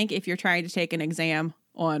might think if you're trying to take an exam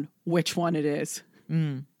on which one it is.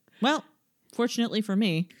 Well, fortunately for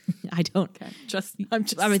me, I don't. Okay. I'm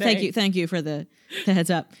just saying. Thank you for the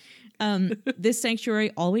heads up. This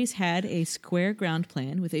sanctuary always had a square ground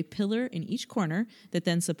plan with a pillar in each corner that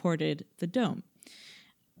then supported the dome.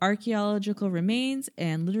 Archaeological remains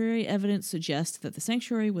and literary evidence suggest that the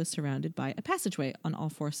sanctuary was surrounded by a passageway on all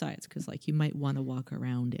 4 sides, because you might want to walk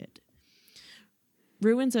around it.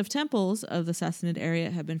 Ruins of temples of the Sassanid area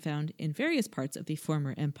have been found in various parts of the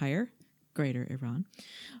former empire, Greater Iran,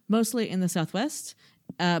 mostly in the southwest,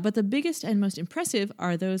 but the biggest and most impressive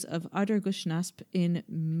are those of Adargushnasp in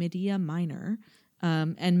Media Minor,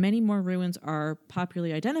 and many more ruins are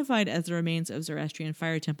popularly identified as the remains of Zoroastrian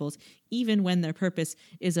fire temples, even when their purpose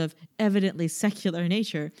is of evidently secular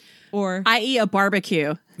nature, or i.e. a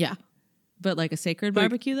barbecue. Yeah, but like a sacred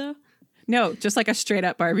barbecue, though? No, just like a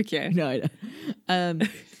straight-up barbecue. No, I don't.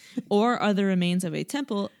 Or are the remains of a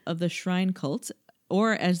temple of the shrine cult,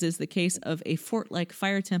 or as is the case of a fort-like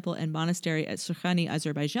fire temple and monastery at Surkhani,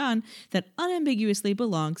 Azerbaijan, that unambiguously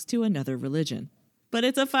belongs to another religion. But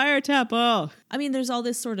it's a fire temple. I mean, there's all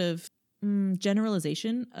this sort of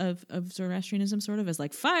generalization of Zoroastrianism sort of as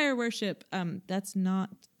like fire worship. That's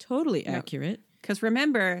not totally accurate. Because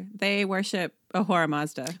remember, they worship Ahura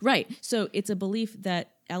Mazda. Right. So it's a belief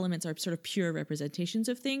that elements are sort of pure representations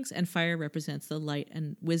of things, and fire represents the light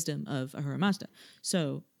and wisdom of Ahura Mazda.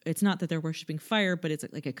 So it's not that they're worshiping fire, but it's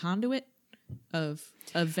like a conduit of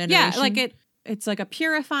veneration. Yeah, like it's like a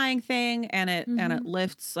purifying thing, and it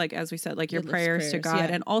lifts, like as we said, like your prayers to God,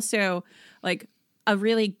 and also like a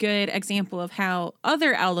really good example of how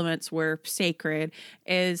other elements were sacred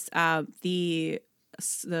is the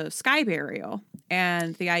sky burial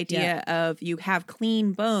and the idea of you have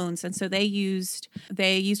clean bones, and so they used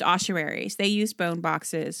ossuaries, they used bone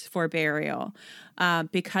boxes for burial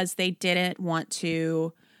because they didn't want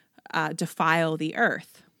to defile the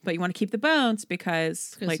earth, but you want to keep the bones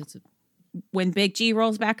because like when Big G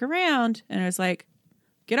rolls back around and it's like,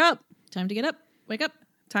 get up, time to get up, wake up,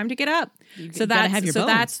 time to get up. So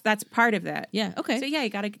that's part of that. Yeah. Okay. So yeah, you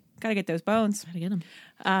gotta get those bones. Gotta get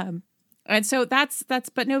them. And so that's,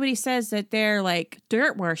 but nobody says that they're like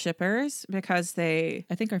dirt worshippers because I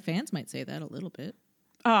think our fans might say that a little bit.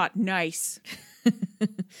 Oh, nice.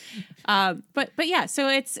 But yeah, so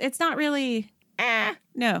it's not really,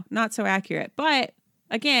 no, not so accurate. But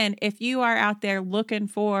again, if you are out there looking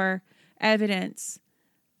for evidence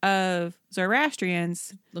of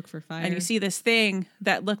Zoroastrians, look for fire, and you see this thing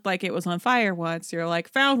that looked like it was on fire once, you're like,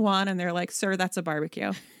 found one, and they're like, sir, that's a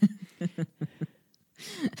barbecue.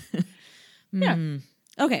 Yeah.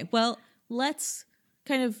 Okay, well, let's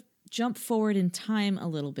kind of jump forward in time a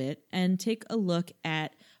little bit and take a look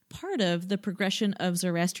at part of the progression of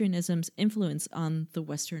Zoroastrianism's influence on the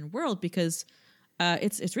Western world, because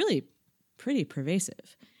it's really pretty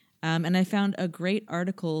pervasive. And I found a great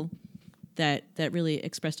article that really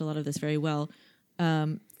expressed a lot of this very well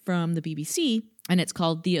from the BBC, and it's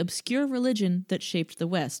called "The Obscure Religion That Shaped the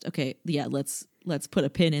West." Okay, yeah, let's put a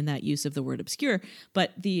pin in that use of the word obscure.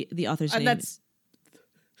 But the author's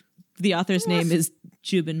name is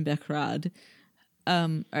Jubin Behrad.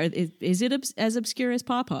 Is it as obscure as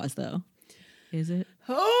Pawpaws, though? Is it?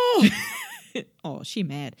 Oh, oh, she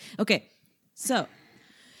mad. Okay, so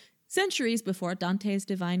centuries before Dante's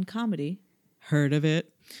Divine Comedy, heard of it?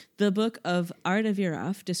 The book of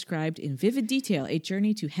Artaviraf described in vivid detail a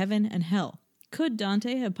journey to heaven and hell. Could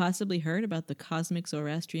Dante have possibly heard about the cosmic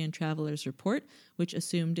Zoroastrian traveler's report, which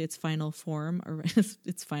assumed its final form, or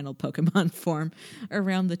its final Pokemon form,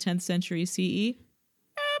 around the 10th century CE?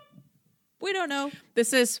 We don't know.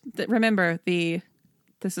 This is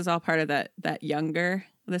all part of that younger.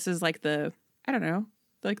 This is like the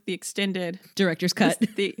extended director's cut.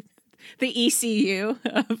 The ECU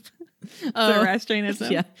of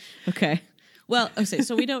Zoroastrianism. Yeah. Okay. Well, okay,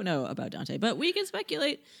 so we don't know about Dante, but we can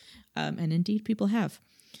speculate. And indeed, people have.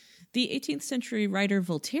 The 18th century writer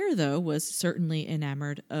Voltaire, though, was certainly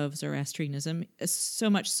enamored of Zoroastrianism, so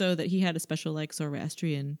much so that he had a special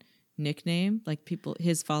Zoroastrian nickname. Like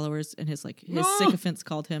his followers and his sycophants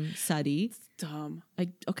called him Sadi. It's dumb.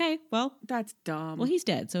 Okay, well, that's dumb. Well, he's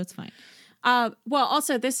dead, so it's fine. Well,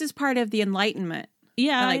 also, this is part of the Enlightenment.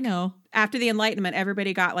 Yeah, I know. After the Enlightenment,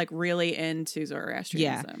 everybody got really into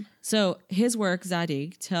Zoroastrianism. Yeah. So his work,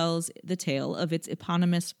 Zadig, tells the tale of its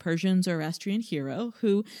eponymous Persian Zoroastrian hero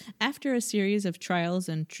who, after a series of trials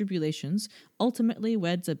and tribulations, ultimately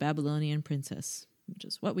weds a Babylonian princess, which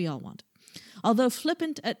is what we all want. Although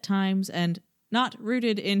flippant at times and not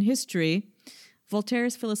rooted in history,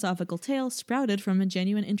 Voltaire's philosophical tale sprouted from a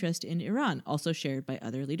genuine interest in Iran, also shared by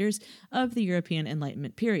other leaders of the European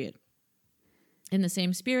Enlightenment period. In the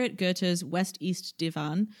same spirit, Goethe's West-East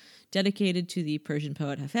Divan, dedicated to the Persian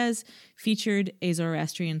poet Hafez, featured a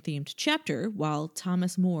Zoroastrian-themed chapter, while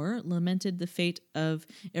Thomas More lamented the fate of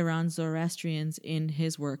Iran's Zoroastrians in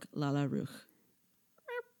his work Lala Ruh.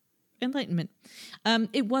 Enlightenment.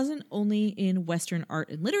 It wasn't only in Western art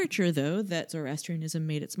and literature, though, that Zoroastrianism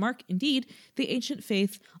made its mark. Indeed, the ancient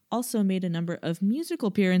faith also made a number of musical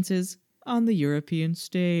appearances on the European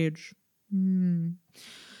stage.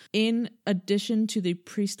 In addition to the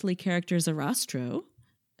priestly character Zarathustra,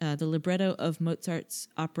 the libretto of Mozart's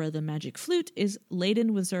opera The Magic Flute is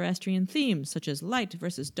laden with Zoroastrian themes, such as light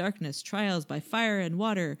versus darkness, trials by fire and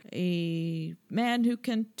water, a man who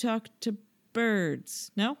can talk to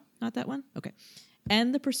birds. No, not that one? Okay.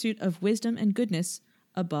 And the pursuit of wisdom and goodness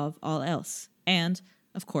above all else. And,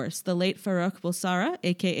 of course, the late Farrokh Bulsara,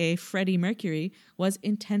 a.k.a. Freddie Mercury, was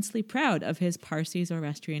intensely proud of his Parsi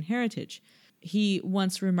Zoroastrian heritage. He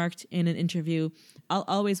once remarked in an interview, "I'll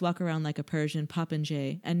always walk around like a Persian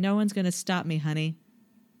popinjay, and no one's going to stop me, honey."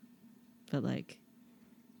 But,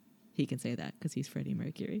 he can say that because he's Freddie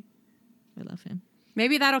Mercury. I love him.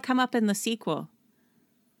 Maybe that'll come up in the sequel.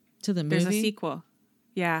 To the movie? There's a sequel.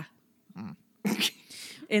 Yeah.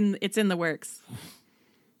 It's in the works.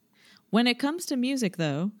 When it comes to music,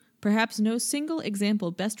 though, perhaps no single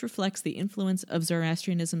example best reflects the influence of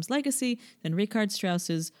Zoroastrianism's legacy than Richard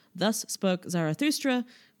Strauss's Thus Spoke Zarathustra,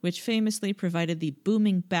 which famously provided the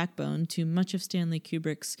booming backbone to much of Stanley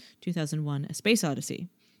Kubrick's 2001 A Space Odyssey.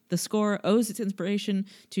 The score owes its inspiration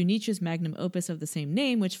to Nietzsche's magnum opus of the same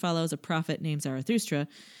name, which follows a prophet named Zarathustra,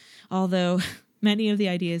 although many of the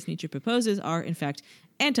ideas Nietzsche proposes are, in fact,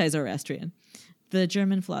 anti-Zoroastrian. The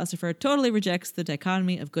German philosopher totally rejects the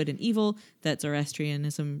dichotomy of good and evil that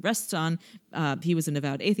Zoroastrianism rests on. He was an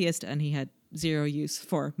avowed atheist, and he had zero use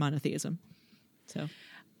for monotheism. So,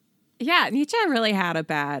 yeah, Nietzsche really had a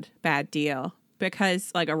bad deal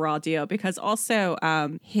because, a raw deal, because also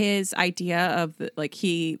his idea of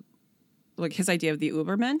his idea of the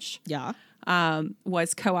Übermensch,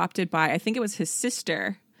 was co-opted by, I think it was his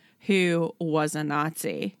sister, who was a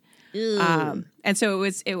Nazi. And so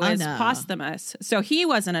it was posthumous. So he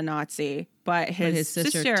wasn't a Nazi, but his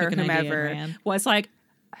sister whomever, was like,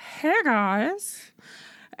 "Hey guys,"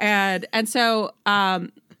 and so So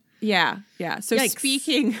yikes.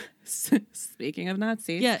 speaking of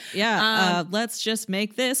Nazis, let's just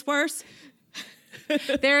make this worse.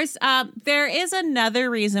 there is another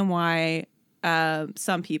reason why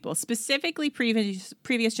some people, specifically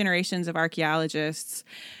previous generations of archaeologists,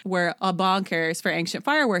 were bonkers for ancient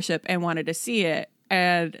fire worship and wanted to see it.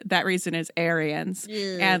 And that reason is Aryans.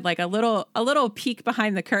 Yeah. And a little peek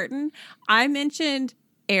behind the curtain, I mentioned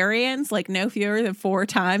Aryans no fewer than 4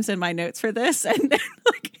 times in my notes for this.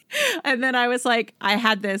 And then I was I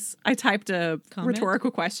typed a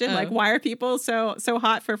rhetorical question, why are people so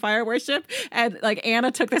hot for fire worship? And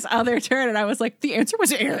Anna took this other turn, and I was the answer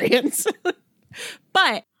was Aryans.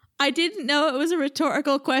 But I didn't know it was a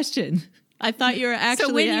rhetorical question. I thought you were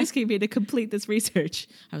actually asking me to complete this research.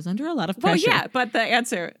 I was under a lot of pressure. Well, yeah, but the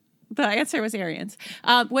answer was Aryans,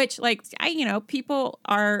 which people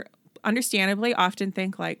are understandably often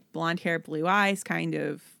think blonde hair, blue eyes, kind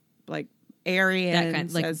of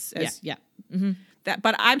Aryans, that kind, yeah. Mm-hmm. That.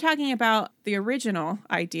 But I'm talking about the original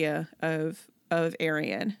idea of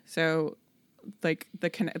Aryan. So the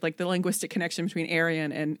linguistic connection between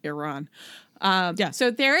Aryan and Iran. So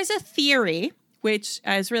there is a theory which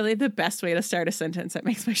is really the best way to start a sentence that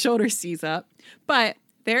makes my shoulders seize up. But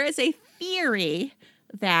there is a theory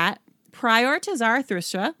that prior to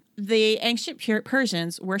Zarathustra, the ancient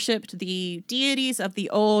Persians worshipped the deities of the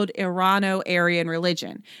old Irano-Aryan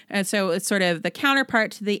religion. And so it's sort of the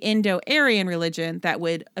counterpart to the Indo-Aryan religion that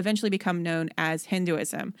would eventually become known as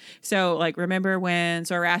Hinduism. So, like, remember when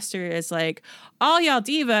Zoroaster is like, all y'all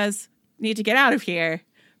divas need to get out of here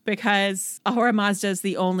because Ahura Mazda is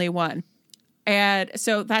the only one. And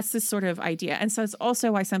so that's this sort of idea. And so it's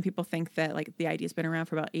also why some people think that like the idea has been around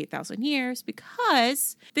for about 8,000 years,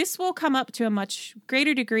 because this will come up to a much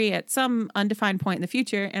greater degree at some undefined point in the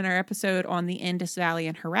future in our episode on the Indus Valley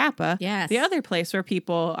and Harappa. Yes. The other place where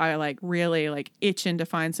people are like really like itching to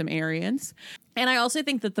find some Aryans. And I also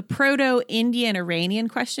think that the Proto-Indian Iranian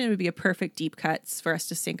question would be a perfect deep cuts for us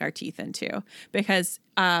to sink our teeth into. Because,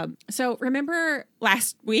 so remember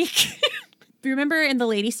last week... Remember in the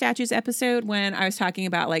Lady Statues episode when I was talking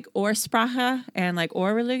about like Ursprache and like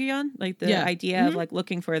Religion, like the idea of like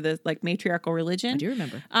looking for the like matriarchal religion? I do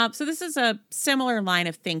remember. So this is a similar line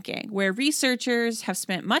of thinking where researchers have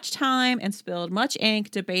spent much time and spilled much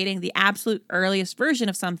ink debating the absolute earliest version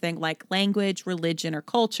of something like language, religion, or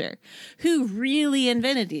culture. Who really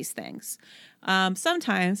invented these things?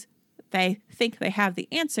 Sometimes they think they have the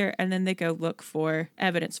answer, and then they go look for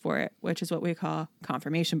evidence for it, which is what we call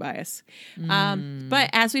confirmation bias. But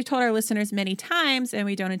as we've told our listeners many times, and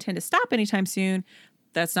we don't intend to stop anytime soon,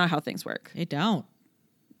 that's not how things work. They don't.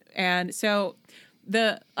 And so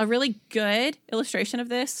a really good illustration of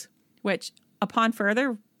this, which upon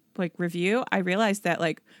further like review, I realized that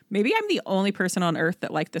like maybe I'm the only person on earth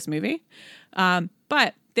that liked this movie.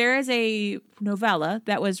 But there is a novella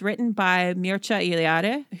that was written by Mircea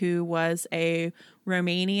Eliade, who was a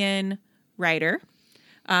Romanian writer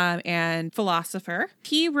and philosopher.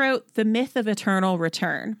 He wrote The Myth of Eternal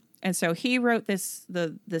Return. And so he wrote this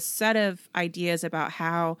set of ideas about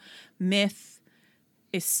how myth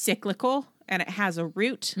is cyclical and it has a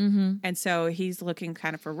root. Mm-hmm. And so he's looking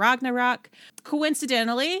kind of for Ragnarok.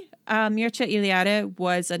 Coincidentally, Mircea Eliade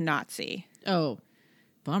was a Nazi. Oh,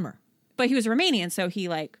 bummer. But he was Romanian, so he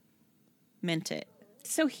like meant it.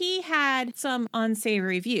 So he had some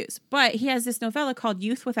unsavory views, but he has this novella called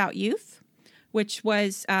Youth Without Youth, which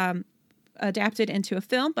was adapted into a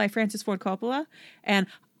film by Francis Ford Coppola. And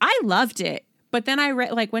I loved it. But then I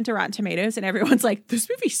went to Rotten Tomatoes and everyone's like, this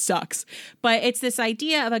movie sucks. But it's this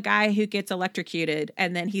idea of a guy who gets electrocuted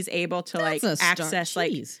and then he's able to access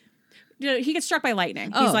like... He gets struck by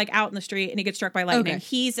lightning. He's like out in the street and he gets struck by lightning.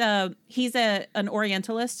 Okay. He's an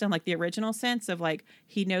Orientalist in like the original sense of like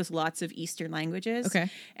he knows lots of Eastern languages.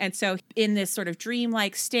 Okay. And so in this sort of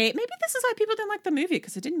dreamlike state, maybe this is why people didn't like the movie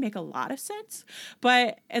because it didn't make a lot of sense.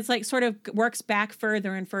 But it's like sort of works back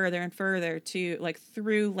further and further and further to like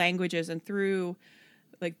through languages and through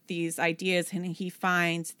like these ideas, and he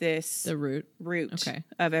finds the root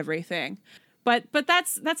of everything. But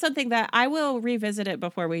that's something that I will revisit it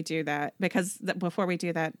before we do that, before we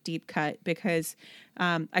do that deep cut, because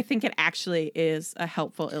I think it actually is a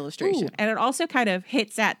helpful illustration. Ooh. And it also kind of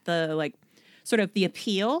hits at the like sort of the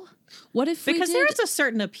appeal. What if there is a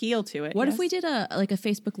certain appeal to it. What if we did a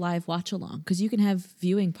Facebook Live watch along? Because you can have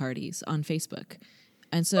viewing parties on Facebook.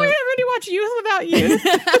 And so we already watch Youth Without Youth.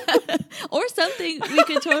 Or something. We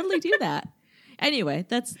could totally do that. Anyway,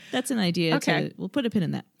 that's an idea. Okay. We'll put a pin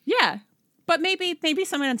in that. Yeah. But maybe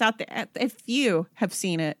someone's out there. If you have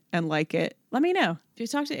seen it and like it, let me know.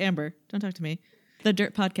 Just talk to Amber. Don't talk to me.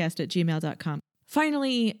 thedirtpodcast@gmail.com.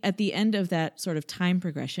 Finally, at the end of that sort of time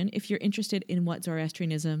progression, if you're interested in what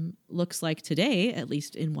Zoroastrianism looks like today, at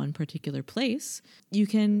least in one particular place, you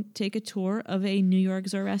can take a tour of a New York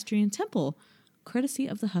Zoroastrian temple, courtesy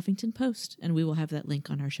of the Huffington Post. And we will have that link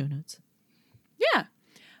on our show notes. Yeah.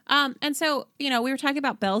 And so, we were talking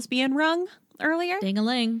about bells being rung earlier.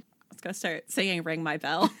 Ding-a-ling. I was going to start singing Ring My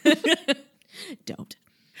Bell. Don't.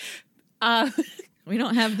 We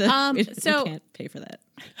don't have the... we can't pay for that.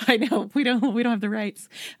 I know. We don't have the rights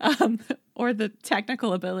or the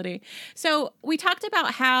technical ability. So we talked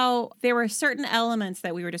about how there were certain elements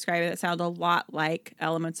that we were describing that sound a lot like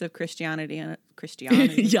elements of Christianity.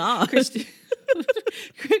 Yeah.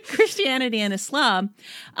 Christianity and Islam.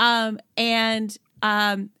 And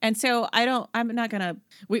so I'm not going to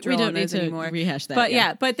we don't need to anymore. Rehash that.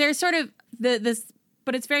 But but there's sort of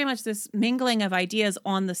but it's very much this mingling of ideas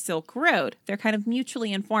on the Silk Road. They're kind of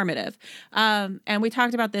mutually informative. And we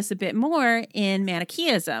talked about this a bit more in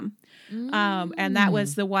Manichaeism. And that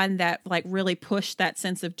was the one that like really pushed that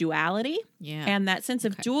sense of duality. Yeah. And that sense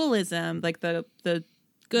of dualism, like the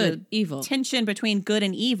good, evil tension between good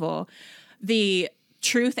and evil, the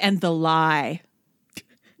truth and the lie.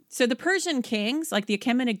 So the Persian kings, like the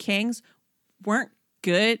Achaemenid kings, weren't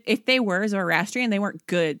good. If they were Zoroastrian, they weren't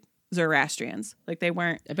good Zoroastrians. Like they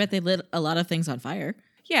weren't. I bet they lit a lot of things on fire.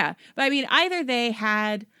 Yeah. But I mean, either they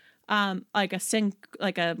had like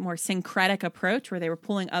a more syncretic approach where they were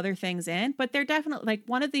pulling other things in, but they're definitely like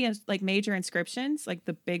one of the like major inscriptions, like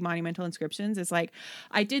the big monumental inscriptions is like,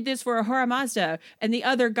 I did this for Ahura Mazda and the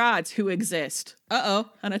other gods who exist. Uh-oh.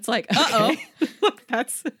 And it's like, okay. Look,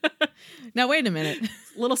 that's now wait a minute.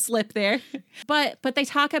 Little slip there. But they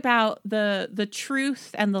talk about the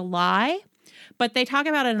truth and the lie, but they talk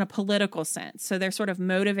about it in a political sense. So they're sort of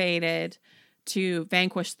motivated to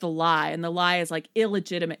vanquish the lie, and the lie is like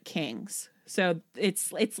illegitimate kings. So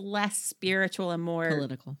it's less spiritual and more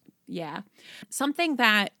political. Yeah. Something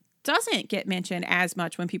that doesn't get mentioned as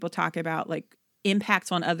much when people talk about like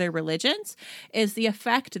impacts on other religions is the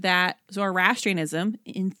effect that Zoroastrianism,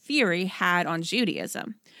 in theory, had on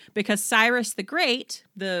Judaism. Because Cyrus the Great,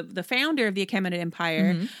 the founder of the Achaemenid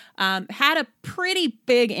Empire, had a pretty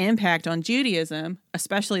big impact on Judaism,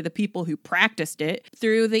 especially the people who practiced it,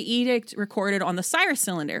 through the edict recorded on the Cyrus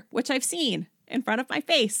cylinder, which I've seen in front of my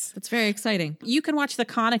face. That's very exciting. You can watch the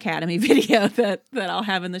Khan Academy video that I'll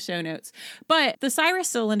have in the show notes. But the Cyrus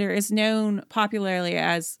cylinder is known popularly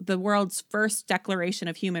as the world's first declaration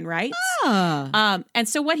of human rights. And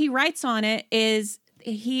so what he writes on it is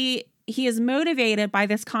he is motivated by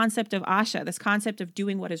this concept of Asha, this concept of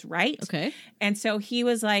doing what is right. Okay. And so he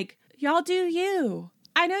was like, y'all do you.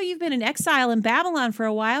 I know you've been in exile in Babylon for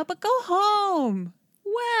a while, but go home.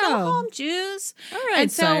 Wow. Go home, Jews. All right,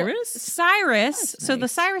 and so Cyrus. So the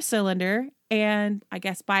Cyrus cylinder, and I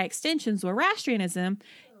guess by extension, Zoroastrianism,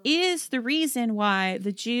 is the reason why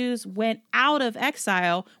the Jews went out of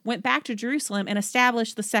exile, went back to Jerusalem, and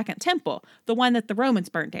established the Second Temple, the one that the Romans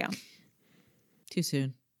burnt down. Too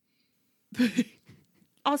soon.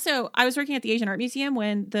 Also, I was working at the Asian Art Museum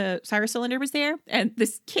when the Cyrus cylinder was there, and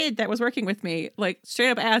this kid that was working with me, like, straight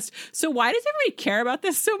up asked, so why does everybody care about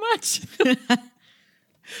this so much?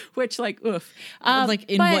 Which, like, oof. Like,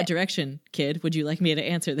 in what direction, kid, would you like me to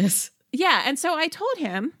answer this? Yeah, and so I told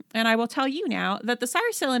him, and I will tell you now, that the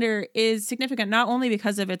Cyrus cylinder is significant not only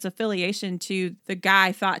because of its affiliation to the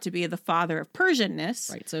guy thought to be the father of Persianness.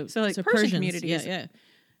 Right, so like Persian Persians, communities. Yeah.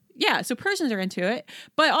 Yeah, so Persians are into it,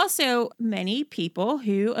 but also many people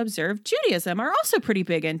who observe Judaism are also pretty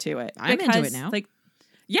big into it. I'm into it now. Like,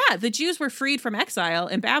 yeah, the Jews were freed from exile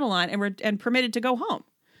in Babylon and permitted to go home.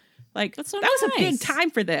 Like, that was a big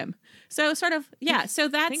time for them. So sort of, yeah. So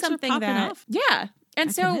that's Things something were popping that, off. yeah.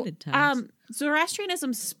 And so times.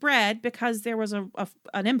 Zoroastrianism spread because there was an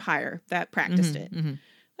empire that practiced it. Mm-hmm.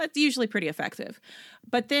 That's usually pretty effective.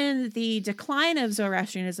 But then the decline of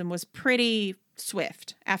Zoroastrianism was pretty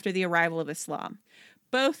swift after the arrival of Islam,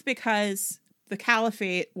 both because the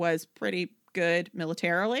caliphate was pretty good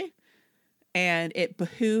militarily and it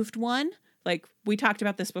behooved one. Like, we talked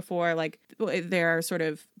about this before, like there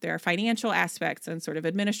are financial aspects and sort of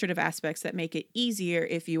administrative aspects that make it easier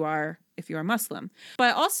if you are Muslim.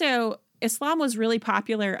 But also Islam was really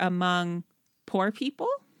popular among poor people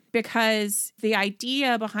because the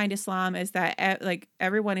idea behind Islam is that like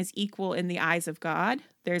everyone is equal in the eyes of God.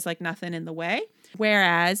 There's like nothing in the way.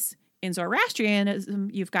 Whereas in Zoroastrianism,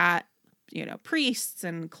 you've got, priests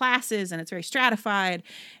and classes, and it's very stratified,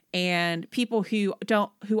 and people who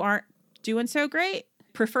aren't doing so great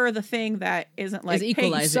prefer the thing that isn't like, hey,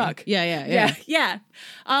 you suck. Yeah.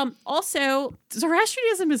 Also,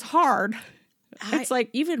 Zoroastrianism is hard. It's like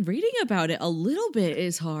even reading about it a little bit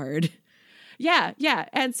is hard. Yeah.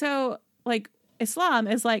 And so like Islam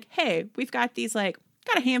is like, hey, we've got these got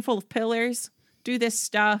a handful of pillars, do this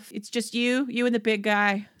stuff. It's just you and the big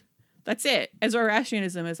guy. That's it. And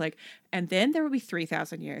Zoroastrianism is like, and then there will be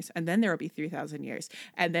 3,000 years, and then there will be 3,000 years,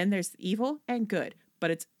 and then there's evil and good. But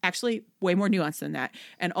it's actually way more nuanced than that.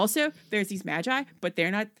 And also, there's these magi, but they're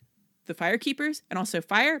not the fire keepers, and also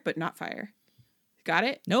fire, but not fire. Got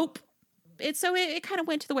it? Nope. It kind of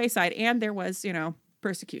went to the wayside, and there was,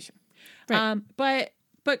 persecution. Right.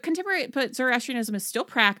 But Zoroastrianism is still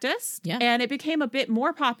practiced, and it became a bit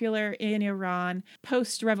more popular in Iran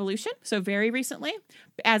post-revolution, so very recently,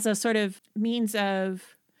 as a sort of means of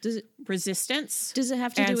resistance. Does it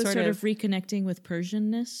have to do with sort of reconnecting with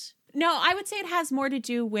Persianness? No, I would say it has more to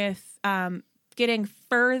do with getting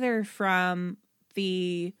further from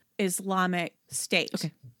the Islamic state.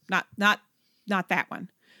 Okay, not that one.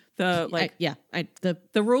 The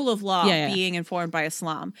rule of law being informed by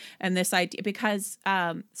Islam, and this idea because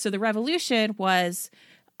so the revolution was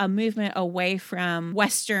a movement away from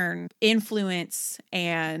Western influence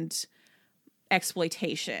and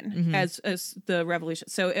exploitation as the revolution.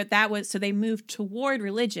 So they moved toward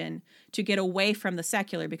religion to get away from the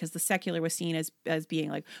secular, because the secular was seen as being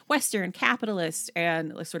like Western capitalist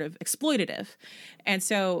and like sort of exploitative. And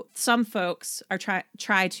so some folks are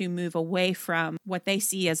try to move away from what they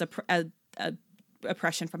see as a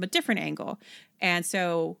oppression from a different angle. And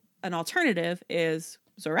so an alternative is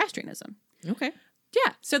Zoroastrianism. Okay.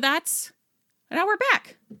 Yeah. So now we're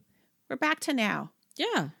back. We're back to now.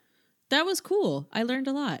 Yeah. That was cool. I learned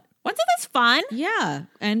a lot. Wasn't this fun? Yeah.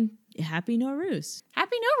 And happy Nowruz.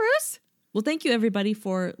 Happy Nowruz. Well, thank you everybody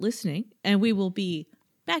for listening. And we will be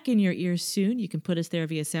back in your ears soon. You can put us there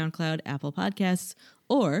via SoundCloud, Apple Podcasts,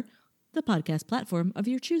 or the podcast platform of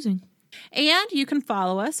your choosing. And you can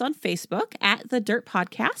follow us on Facebook at The Dirt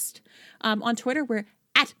Podcast. On Twitter, we're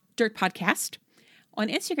at Dirt Podcast. On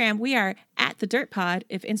Instagram, we are at The Dirt Pod,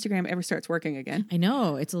 if Instagram ever starts working again. I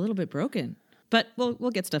know, it's a little bit broken. But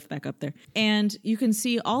we'll get stuff back up there. And you can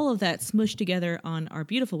see all of that smushed together on our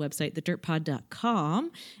beautiful website,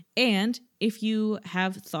 thedirtpod.com. And if you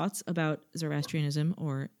have thoughts about Zoroastrianism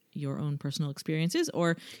or your own personal experiences,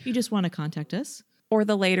 or you just want to contact us. Or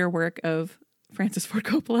the later work of Francis Ford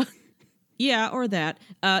Coppola. Yeah, or that.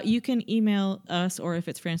 You can email us, or if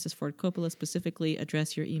it's Francis Ford Coppola specifically,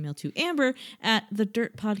 address your email to Amber at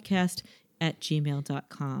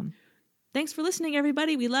thedirtpodcast@gmail.com. Thanks for listening,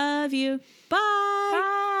 everybody. We love you. Bye.